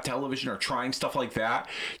organizations that have television are trying stuff like that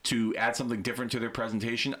to add something different to their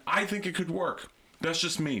presentation. I think it could work. That's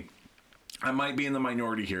just me. I might be in the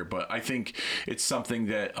minority here, but I think it's something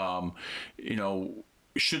that,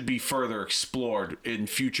 should be further explored in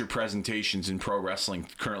future presentations in pro wrestling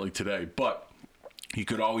currently today. But you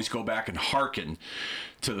could always go back and hearken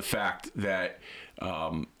to the fact that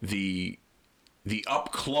the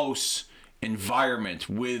up close environment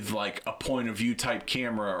with like a point of view type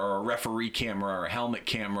camera, or a referee camera, or a helmet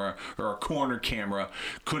camera, or a corner camera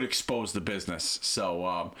could expose the business.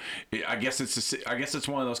 So I guess it's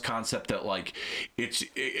one of those concepts that like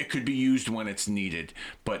it could be used when it's needed,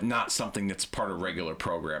 but not something that's part of regular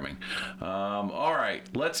programming. All right,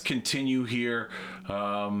 let's continue here.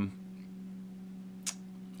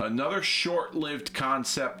 Another short-lived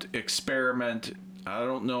concept experiment. I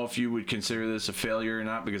don't know if you would consider this a failure or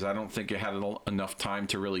not, because I don't think it had enough time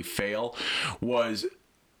to really fail, was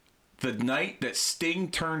the night that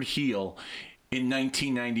Sting turned heel in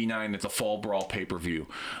 1999 at the Fall Brawl pay-per-view.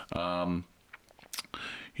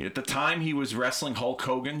 At the time, he was wrestling Hulk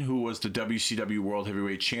Hogan, who was the WCW World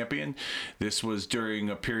Heavyweight Champion. This was during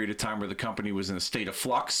a period of time where the company was in a state of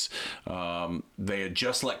flux. They had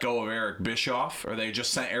just let go of Eric Bischoff, or they had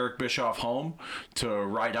just sent Eric Bischoff home to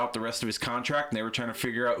ride out the rest of his contract, and they were trying to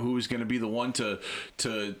figure out who was going to be the one to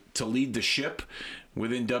lead the ship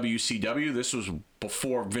within WCW. This was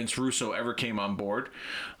before Vince Russo ever came on board.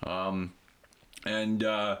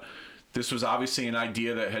 This was obviously an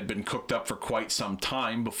idea that had been cooked up for quite some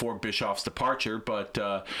time before Bischoff's departure, but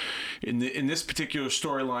in this particular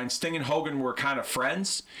storyline, Sting and Hogan were kind of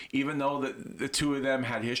friends, even though the two of them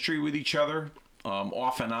had history with each other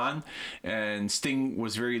off and on, and Sting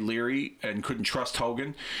was very leery and couldn't trust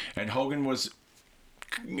Hogan, and Hogan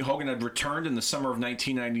had returned in the summer of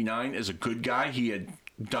 1999 as a good guy. He had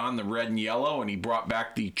donned the red and yellow, and he brought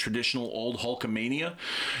back the traditional old Hulkamania,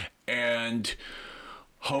 and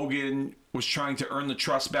Hogan was trying to earn the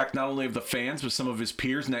trust back not only of the fans, but some of his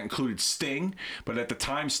peers, and that included Sting. But at the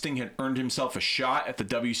time, Sting had earned himself a shot at the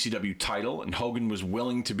WCW title, and Hogan was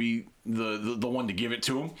willing to be the one to give it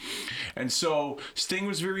to him. And so Sting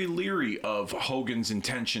was very leery of Hogan's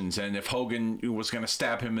intentions, and if Hogan was going to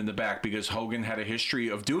stab him in the back, because Hogan had a history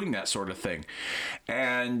of doing that sort of thing.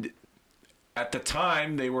 And at the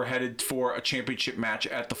time, they were headed for a championship match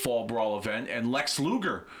at the Fall Brawl event, and Lex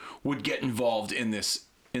Luger would get involved in this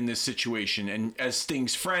situation, and as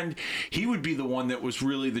Sting's friend, he would be the one that was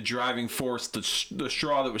really the driving force, the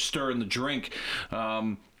straw that was stirring the drink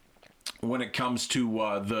when it comes to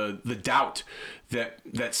the doubt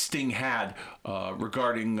that Sting had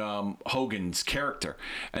regarding Hogan's character.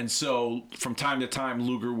 And so from time to time,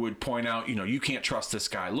 Luger would point out, you can't trust this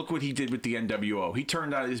guy. Look what he did with the NWO. He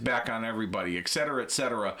turned out his back on everybody, et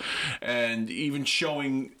cetera, and even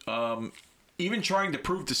showing even trying to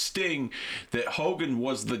prove to Sting that Hogan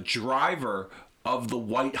was the driver of the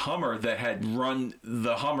white Hummer that had run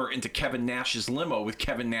the Hummer into Kevin Nash's limo with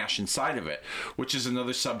Kevin Nash inside of it, which is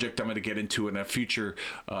another subject I'm going to get into in a future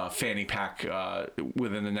fanny pack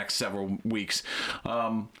within the next several weeks.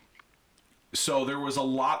 So there was a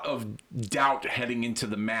lot of doubt heading into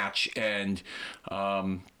the match, and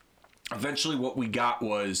eventually what we got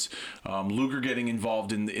was Luger getting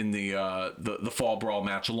involved in the fall brawl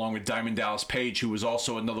match, along with Diamond Dallas Page, who was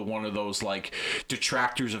also another one of those like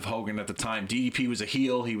detractors of Hogan at the time. DDP was a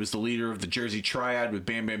heel. He was the leader of the Jersey Triad with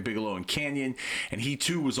Bam Bam Bigelow and Kanyon, and he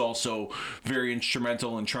too was also very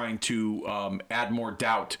instrumental in trying to add more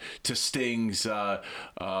doubt to Sting's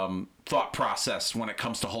thought process when it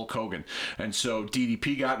comes to Hulk Hogan. And so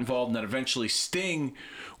DDP got involved, and then eventually Sting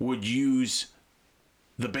would use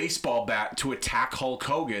the baseball bat to attack Hulk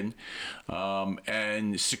Hogan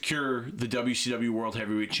and secure the WCW World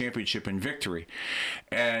Heavyweight Championship in victory.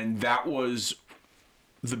 And that was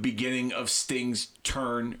the beginning of Sting's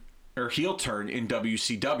turn, or heel turn, in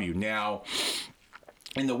WCW. Now,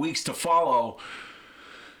 in the weeks to follow,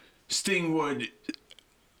 Sting wouldn't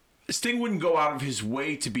go out of his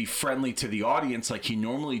way to be friendly to the audience like he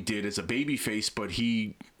normally did as a babyface, but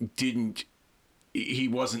he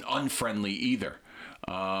wasn't unfriendly either.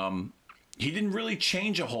 He didn't really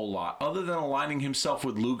change a whole lot other than aligning himself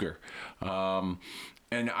with Luger. And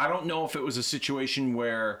I don't know if it was a situation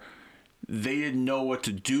where they didn't know what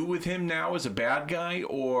to do with him now as a bad guy,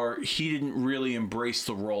 or he didn't really embrace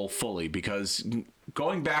the role fully, because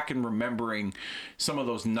going back and remembering some of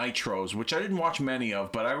those Nitros, which I didn't watch many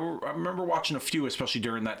of, but I remember watching a few, especially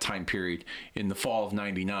during that time period in the fall of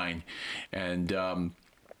 '99. And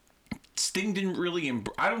Sting didn't really,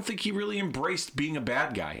 I don't think he really embraced being a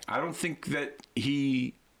bad guy. I don't think that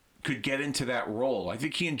he could get into that role. I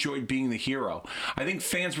think he enjoyed being the hero. I think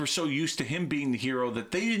fans were so used to him being the hero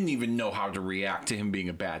that they didn't even know how to react to him being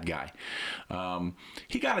a bad guy.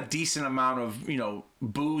 He got a decent amount of,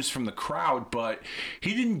 boos from the crowd, but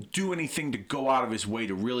he didn't do anything to go out of his way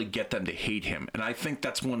to really get them to hate him. And I think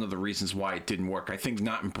that's one of the reasons why it didn't work. I think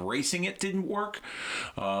not embracing it didn't work.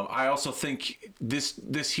 I also think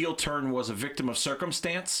this heel turn was a victim of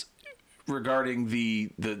circumstance regarding the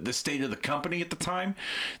state of the company at the time.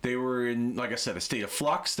 They were in, like I said, a state of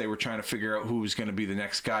flux. They were trying to figure out who was going to be the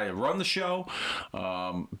next guy to run the show.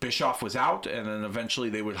 Bischoff was out, and then eventually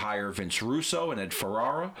they would hire Vince Russo and Ed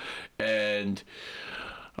Ferrara, and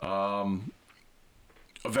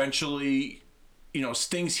eventually,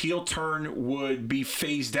 Sting's heel turn would be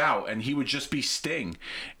phased out, and he would just be Sting,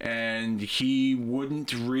 and he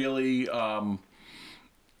wouldn't really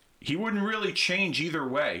change either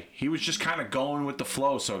way. He was just kind of going with the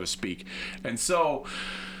flow, so to speak. And so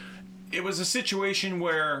it was a situation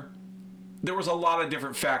where there was a lot of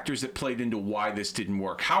different factors that played into why this didn't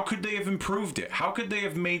work. How could they have improved it? How could they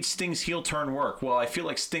have made Sting's heel turn work? Well, I feel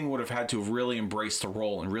like Sting would have had to have really embraced the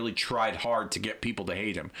role and really tried hard to get people to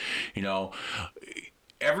hate him.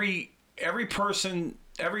 Every person,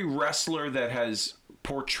 every wrestler that has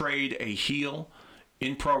portrayed a heel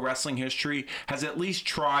in pro wrestling history has at least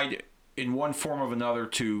tried in one form or another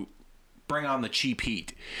to bring on the cheap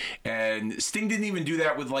heat. And Sting didn't even do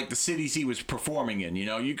that with like the cities he was performing in.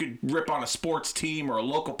 You could rip on a sports team or a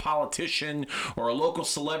local politician or a local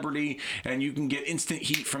celebrity and you can get instant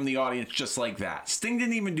heat from the audience just like that. Sting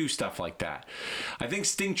didn't even do stuff like that. I think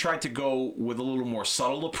Sting tried to go with a little more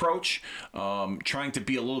subtle approach, trying to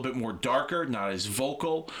be a little bit more darker, not as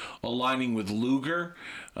vocal, aligning with Luger,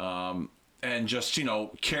 and just,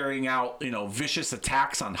 carrying out, vicious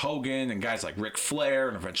attacks on Hogan and guys like Ric Flair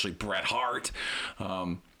and eventually Bret Hart.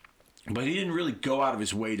 But he didn't really go out of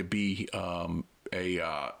his way to be a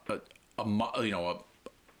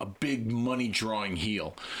big money drawing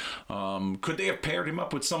heel. Could they have paired him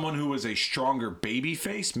up with someone who was a stronger baby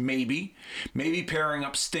face? Maybe pairing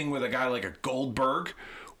up Sting with a guy like a Goldberg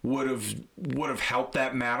would have helped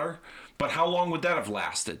that matter. But how long would that have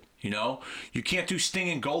lasted? You can't do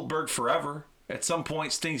Sting and Goldberg forever. At some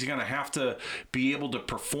point, Sting's going to have to be able to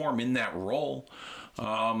perform in that role.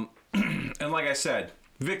 And like I said,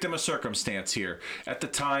 victim of circumstance here. At the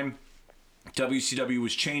time, WCW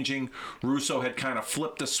was changing. Russo had kind of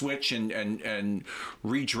flipped the switch and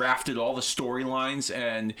redrafted all the storylines.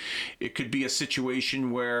 And it could be a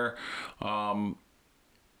situation where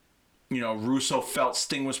Russo felt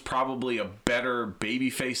Sting was probably a better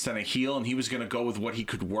babyface than a heel, and he was going to go with what he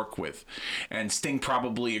could work with. And Sting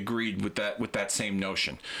probably agreed with that same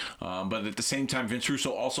notion. But at the same time, Vince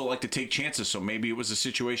Russo also liked to take chances. So maybe it was a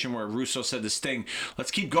situation where Russo said to Sting,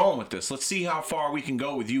 "Let's keep going with this. Let's see how far we can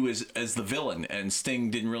go with you as the villain." And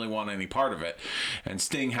Sting didn't really want any part of it. And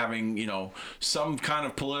Sting having some kind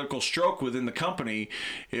of political stroke within the company,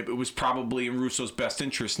 it was probably in Russo's best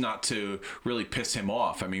interest not to really piss him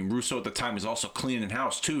off. I mean, Russo at the time was also cleaning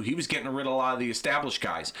house too. He was getting rid of a lot of the established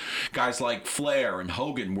guys like Flair and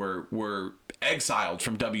Hogan were exiled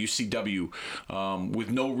from WCW with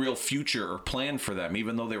no real future or plan for them,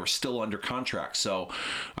 even though they were still under contract. So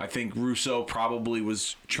I think Russo probably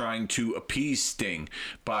was trying to appease Sting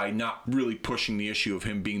by not really pushing the issue of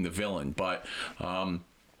him being the villain. But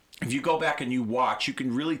if you go back and you watch, you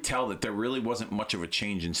can really tell that there really wasn't much of a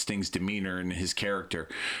change in Sting's demeanor and his character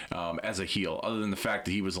as a heel, other than the fact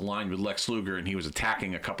that he was aligned with Lex Luger and he was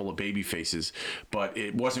attacking a couple of baby faces. But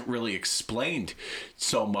it wasn't really explained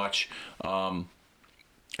so much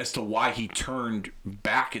as to why he turned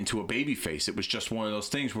back into a babyface. It was just one of those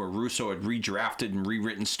things where Russo had redrafted and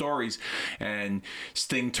rewritten stories, and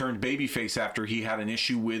Sting turned babyface after he had an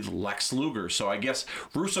issue with Lex Luger. So I guess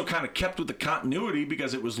Russo kind of kept with the continuity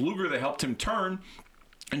because it was Luger that helped him turn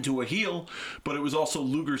into a heel, but it was also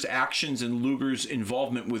Luger's actions and Luger's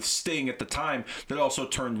involvement with Sting at the time that also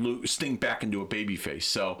turned Sting back into a babyface.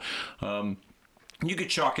 So, you could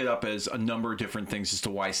chalk it up as a number of different things as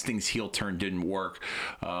to why Sting's heel turn didn't work.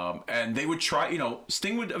 And they would try,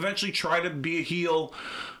 Sting would eventually try to be a heel,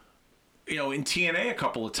 in TNA a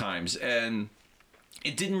couple of times, and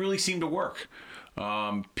it didn't really seem to work.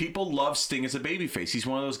 People love Sting as a babyface. He's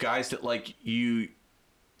one of those guys that, like, you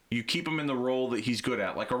keep him in the role that he's good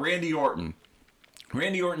at, like a Randy Orton.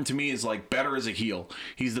 Randy Orton to me is like better as a heel.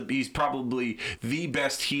 He's probably the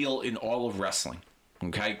best heel in all of wrestling.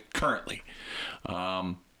 Okay, currently.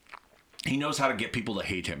 He knows how to get people to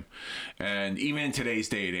hate him. And even in today's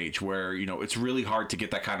day and age where, it's really hard to get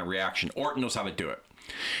that kind of reaction, Orton knows how to do it.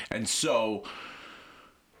 And so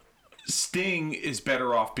Sting is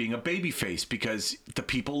better off being a babyface because the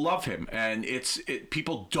people love him, and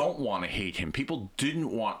people don't want to hate him. People didn't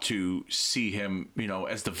want to see him,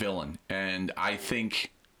 as the villain. And I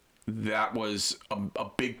think that was a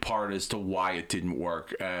big part as to why it didn't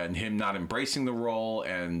work, and him not embracing the role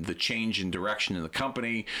and the change in direction in the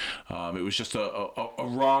company. It was just a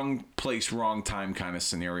wrong place, wrong time kind of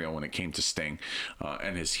scenario when it came to Sting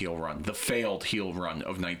and his heel run, the failed heel run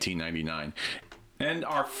of 1999. And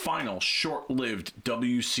our final short-lived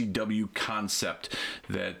WCW concept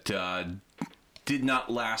that did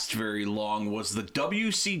not last very long was the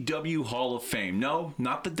WCW Hall of Fame. No,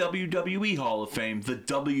 not the WWE Hall of Fame, the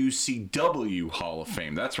WCW Hall of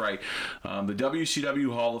Fame. That's right. The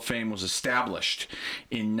WCW Hall of Fame was established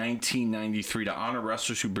in 1993 to honor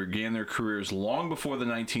wrestlers who began their careers long before the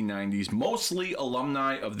 1990s, mostly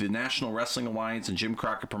alumni of the National Wrestling Alliance and Jim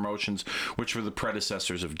Crockett Promotions, which were the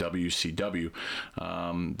predecessors of WCW.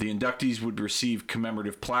 The inductees would receive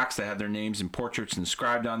commemorative plaques that had their names and portraits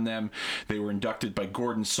inscribed on them. They were inducted by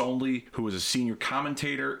Gordon Solie, who was a senior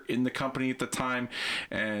commentator in the company at the time,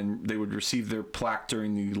 and they would receive their plaque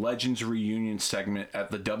during the Legends Reunion segment at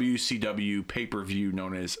the WCW pay-per-view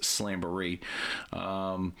known as Slamboree.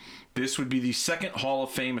 This would be the second Hall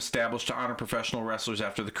of Fame established to honor professional wrestlers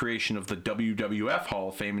after the creation of the WWF Hall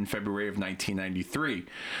of Fame in February of 1993.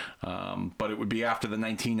 But it would be after the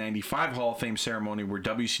 1995 Hall of Fame ceremony where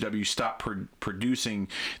WCW stopped producing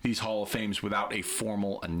these Hall of Fames without a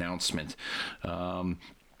formal announcement.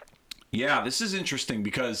 Yeah, this is interesting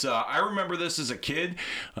because I remember this as a kid,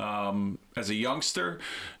 as a youngster,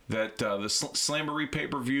 that the Slamboree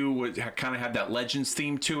pay-per-view would kind of had that Legends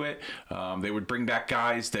theme to it. They would bring back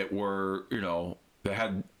guys that were,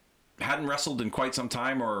 that hadn't wrestled in quite some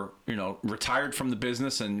time or, retired from the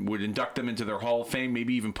business, and would induct them into their Hall of Fame,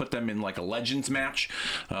 maybe even put them in like a Legends match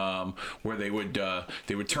where they would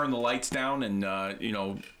turn the lights down and,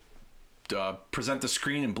 present the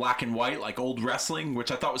screen in black and white like old wrestling,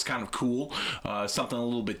 which I thought was kind of cool, something a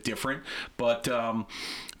little bit different. But the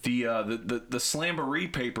Slamboree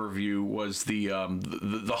pay-per-view was the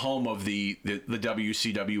home of the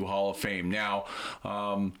WCW Hall of Fame. Now,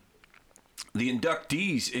 the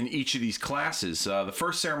inductees in each of these classes, the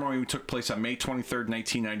first ceremony took place on May 23rd,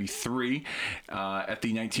 1993, at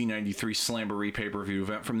the 1993 Slamboree pay-per-view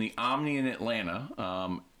event from the Omni in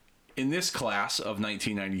Atlanta. in this class of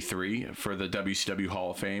 1993 for the WCW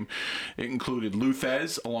Hall of Fame, it included Lou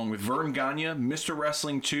Thesz, along with Verne Gagne, Mr.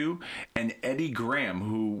 Wrestling 2, and Eddie Graham,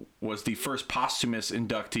 who was the first posthumous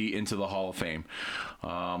inductee into the Hall of Fame.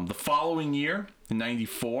 The following year, in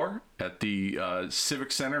 94, at the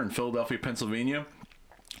Civic Center in Philadelphia, Pennsylvania,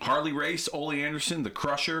 Harley Race, Ole Anderson, The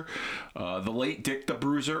Crusher, the late Dick the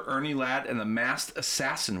Bruiser, Ernie Ladd, and the Masked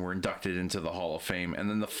Assassin were inducted into the Hall of Fame. And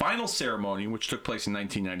then the final ceremony, which took place in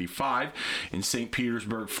 1995 in St.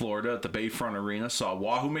 Petersburg, Florida, at the Bayfront Arena, saw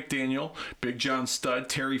Wahoo McDaniel, Big John Studd,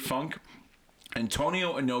 Terry Funk,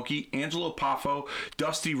 Antonio Inoki, Angelo Poffo,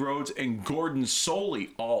 Dusty Rhodes, and Gordon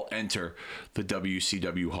Solie all enter the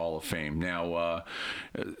WCW Hall of Fame. Now,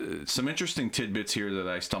 some interesting tidbits here that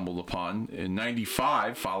I stumbled upon. In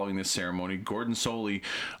 95, following this ceremony, Gordon Solie,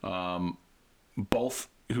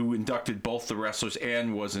 who inducted both the wrestlers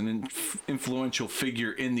and was an influential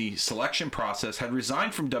figure in the selection process, had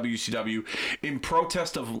resigned from WCW in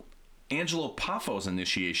protest of Angelo Poffo's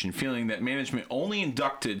initiation, feeling that management only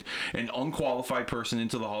inducted an unqualified person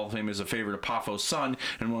into the Hall of Fame as a favor to Poffo's son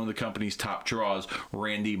and one of the company's top draws,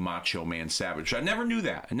 Randy Macho Man Savage. I never knew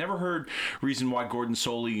that. I never heard reason why Gordon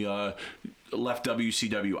Solie left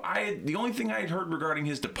WCW. The only thing I had heard regarding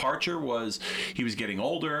his departure was he was getting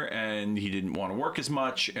older and he didn't want to work as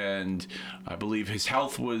much, and I believe his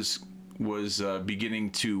health was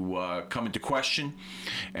beginning to come into question,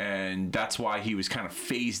 and that's why he was kind of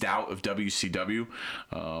phased out of WCW.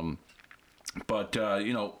 But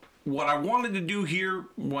what I wanted to do here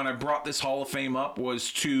when I brought this Hall of Fame up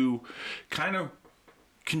was to kind of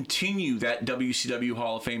continue that WCW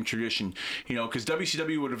Hall of Fame tradition, because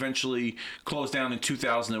WCW would eventually close down in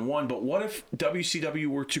 2001. But what if WCW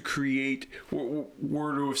were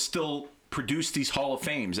to have still produced these Hall of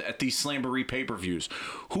Fames at these Slamboree pay-per-views?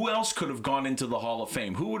 Who else could have gone into the Hall of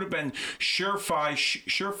Fame? Who would have been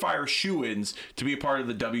surefire shoo-ins to be a part of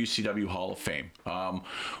the WCW Hall of Fame? Well,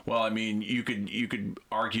 I mean, you could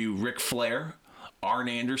argue Ric Flair, Arn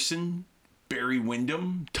Anderson, Barry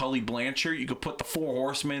Windham, Tully Blanchard. You could put the Four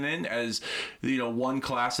Horsemen in as one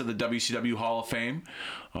class of the WCW Hall of Fame.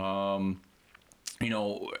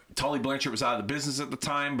 Tully Blanchard was out of the business at the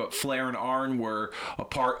time, but Flair and Arn were a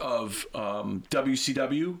part of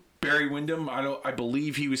WCW. Barry Windham, I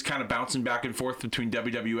believe he was kind of bouncing back and forth between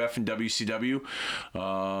WWF and WCW.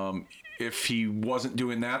 If he wasn't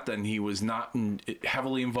doing that, then he was not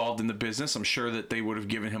heavily involved in the business. I'm sure that they would have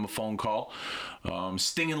given him a phone call.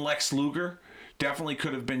 Sting and Lex Luger definitely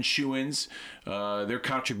could have been shoo-ins. Their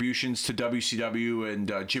contributions to WCW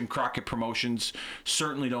and Jim Crockett Promotions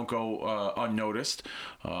certainly don't go unnoticed.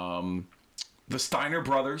 The Steiner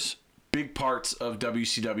brothers, big parts of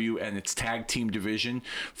WCW and its tag team division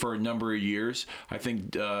for a number of years. I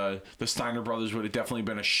think the Steiner brothers would have definitely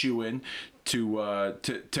been a shoo-in to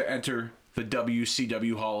enter the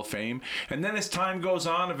WCW Hall of Fame. And then as time goes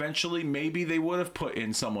on, eventually maybe they would have put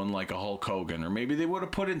in someone like a Hulk Hogan, or maybe they would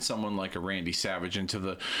have put in someone like a Randy Savage into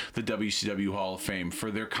the WCW Hall of Fame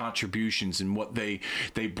for their contributions and what they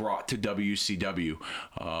brought to WCW.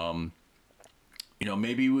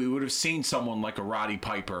 Maybe we would have seen someone like a Roddy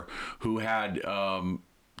Piper who had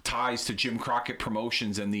ties to Jim Crockett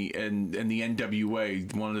Promotions and the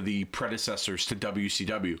NWA, one of the predecessors to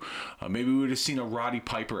WCW. Maybe we would have seen a Roddy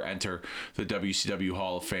Piper enter the WCW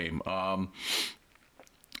Hall of Fame. I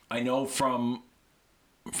know from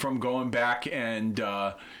going back and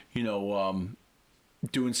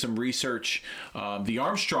doing some research, the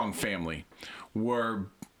Armstrong family were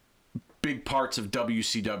big parts of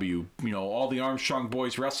WCW. All the Armstrong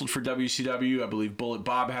boys wrestled for WCW. I believe Bullet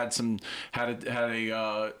Bob had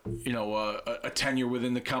a tenure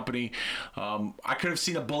within the company. I could have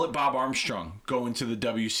seen a Bullet Bob Armstrong go into the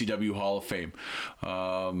WCW Hall of Fame.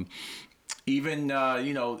 Even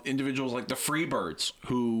individuals like the Freebirds,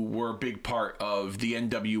 who were a big part of the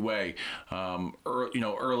NWA,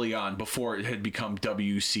 early on before it had become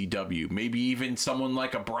WCW. Maybe even someone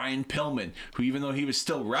like a Brian Pillman, who, even though he was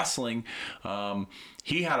still wrestling,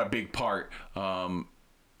 he had a big part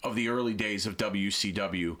of the early days of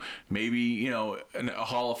WCW. Maybe a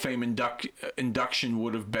Hall of Fame induction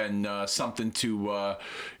would have been something to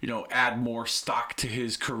add more stock to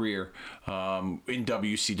his career in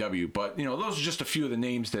WCW. But those are just a few of the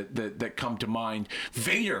names that come to mind.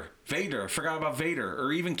 Vader, I forgot about Vader,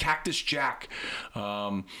 or even Cactus Jack.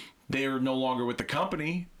 They are no longer with the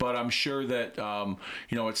company, but I'm sure that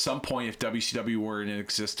at some point, if WCW were in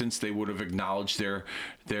existence, they would have acknowledged their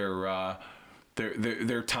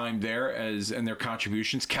time there and their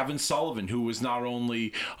contributions. Kevin Sullivan, who was not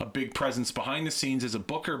only a big presence behind the scenes as a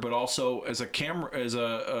booker, but also as a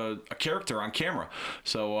character on camera.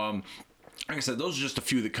 So like I said, those are just a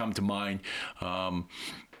few that come to mind.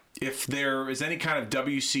 If there is any kind of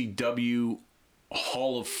WCW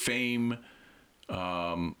Hall of Fame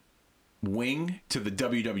wing to the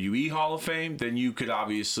WWE Hall of Fame, then you could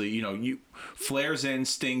obviously, Flair's in,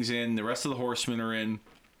 Sting's in, the rest of the Horsemen are in.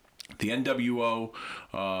 The NWO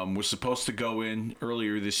was supposed to go in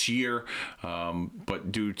earlier this year,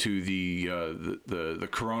 but due to the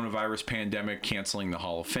coronavirus pandemic, canceling the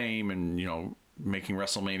Hall of Fame and making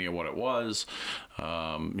WrestleMania what it was.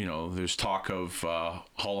 There's talk of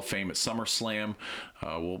Hall of Fame at SummerSlam.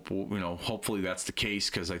 We'll hopefully that's the case,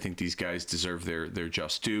 because I think these guys deserve their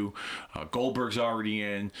just due. Goldberg's already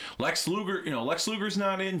in. Lex Luger's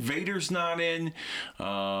not in. Vader's not in.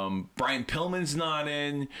 Brian Pillman's not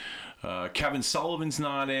in. Kevin Sullivan's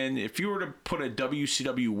not in. If you were to put a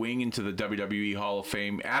WCW wing into the WWE Hall of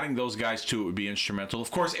Fame, adding those guys to it would be instrumental. Of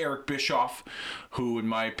course, Eric Bischoff, who in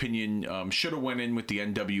my opinion should have went in with the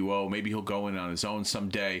NWO. Maybe he'll go in on his own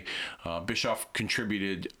someday. Bischoff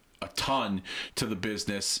contributed a ton to the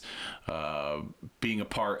business, being a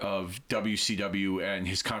part of WCW and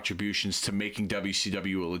his contributions to making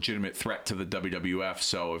WCW a legitimate threat to the WWF.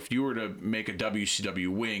 So if you were to make a WCW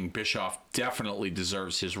wing, Bischoff definitely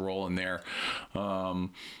deserves his role in there,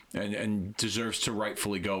 and deserves to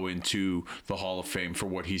rightfully go into the Hall of Fame for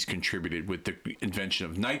what he's contributed with the invention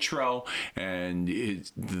of Nitro and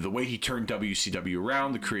the way he turned WCW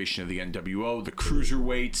around, the creation of the NWO, the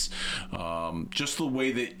cruiserweights, just the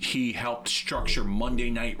way that he helped structure Monday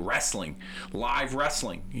Night Wrestling, live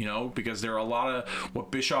wrestling, because there are a lot of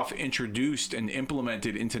what Bischoff introduced and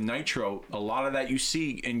implemented into Nitro. A lot of that you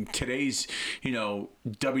see in today's,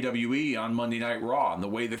 WWE on Monday Night Raw and the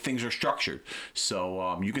way that things are structured.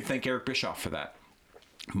 So you can thank Eric Bischoff for that.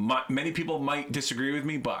 Many people might disagree with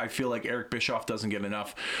me, but I feel like Eric Bischoff doesn't get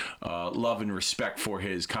enough love and respect for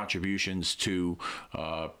his contributions to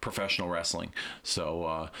professional wrestling. So,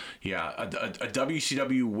 a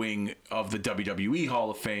WCW wing of the WWE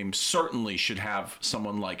Hall of Fame certainly should have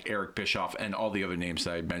someone like Eric Bischoff and all the other names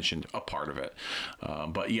that I mentioned a part of it.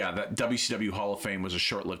 That WCW Hall of Fame was a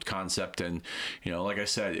short-lived concept, and like I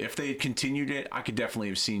said, if they had continued it, I could definitely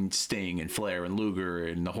have seen Sting and Flair and Luger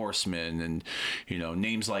and the Horsemen and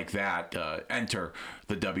names like that enter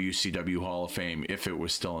the WCW Hall of Fame if it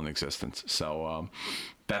was still in existence. So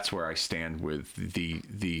that's where I stand with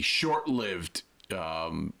the short-lived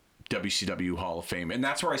WCW Hall of Fame, and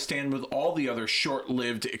that's where I stand with all the other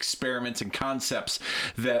short-lived experiments and concepts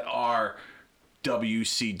that are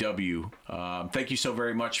WCW. Thank you so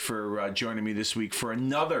very much for joining me this week for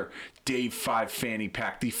another Dave 5 Fanny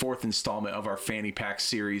Pack, the fourth installment of our Fanny Pack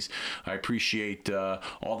series. I appreciate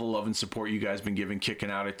all the love and support you guys been giving Kicking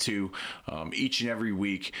Out at 2 each and every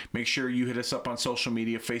week. Make sure you hit us up on social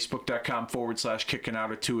media, facebook.com/Kicking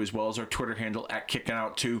Out at 2, as well as our Twitter handle @Kicking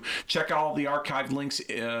Out 2. Check out all the archived links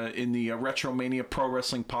in the Retromania Pro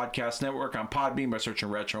Wrestling Podcast Network on Podbean by searching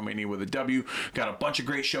Retromania with a W. Got a bunch of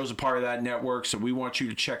great shows a part of that network, so we want you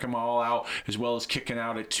to check them all out, as well as Kicking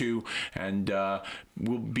Out at 2. And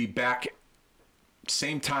we'll be back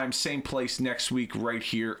same time, same place next week right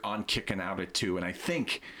here on Kicking Out at 2. And I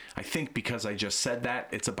think because I just said that,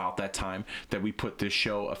 it's about that time that we put this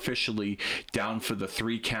show officially down for the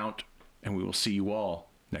 3 count, and we will see you all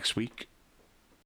next week.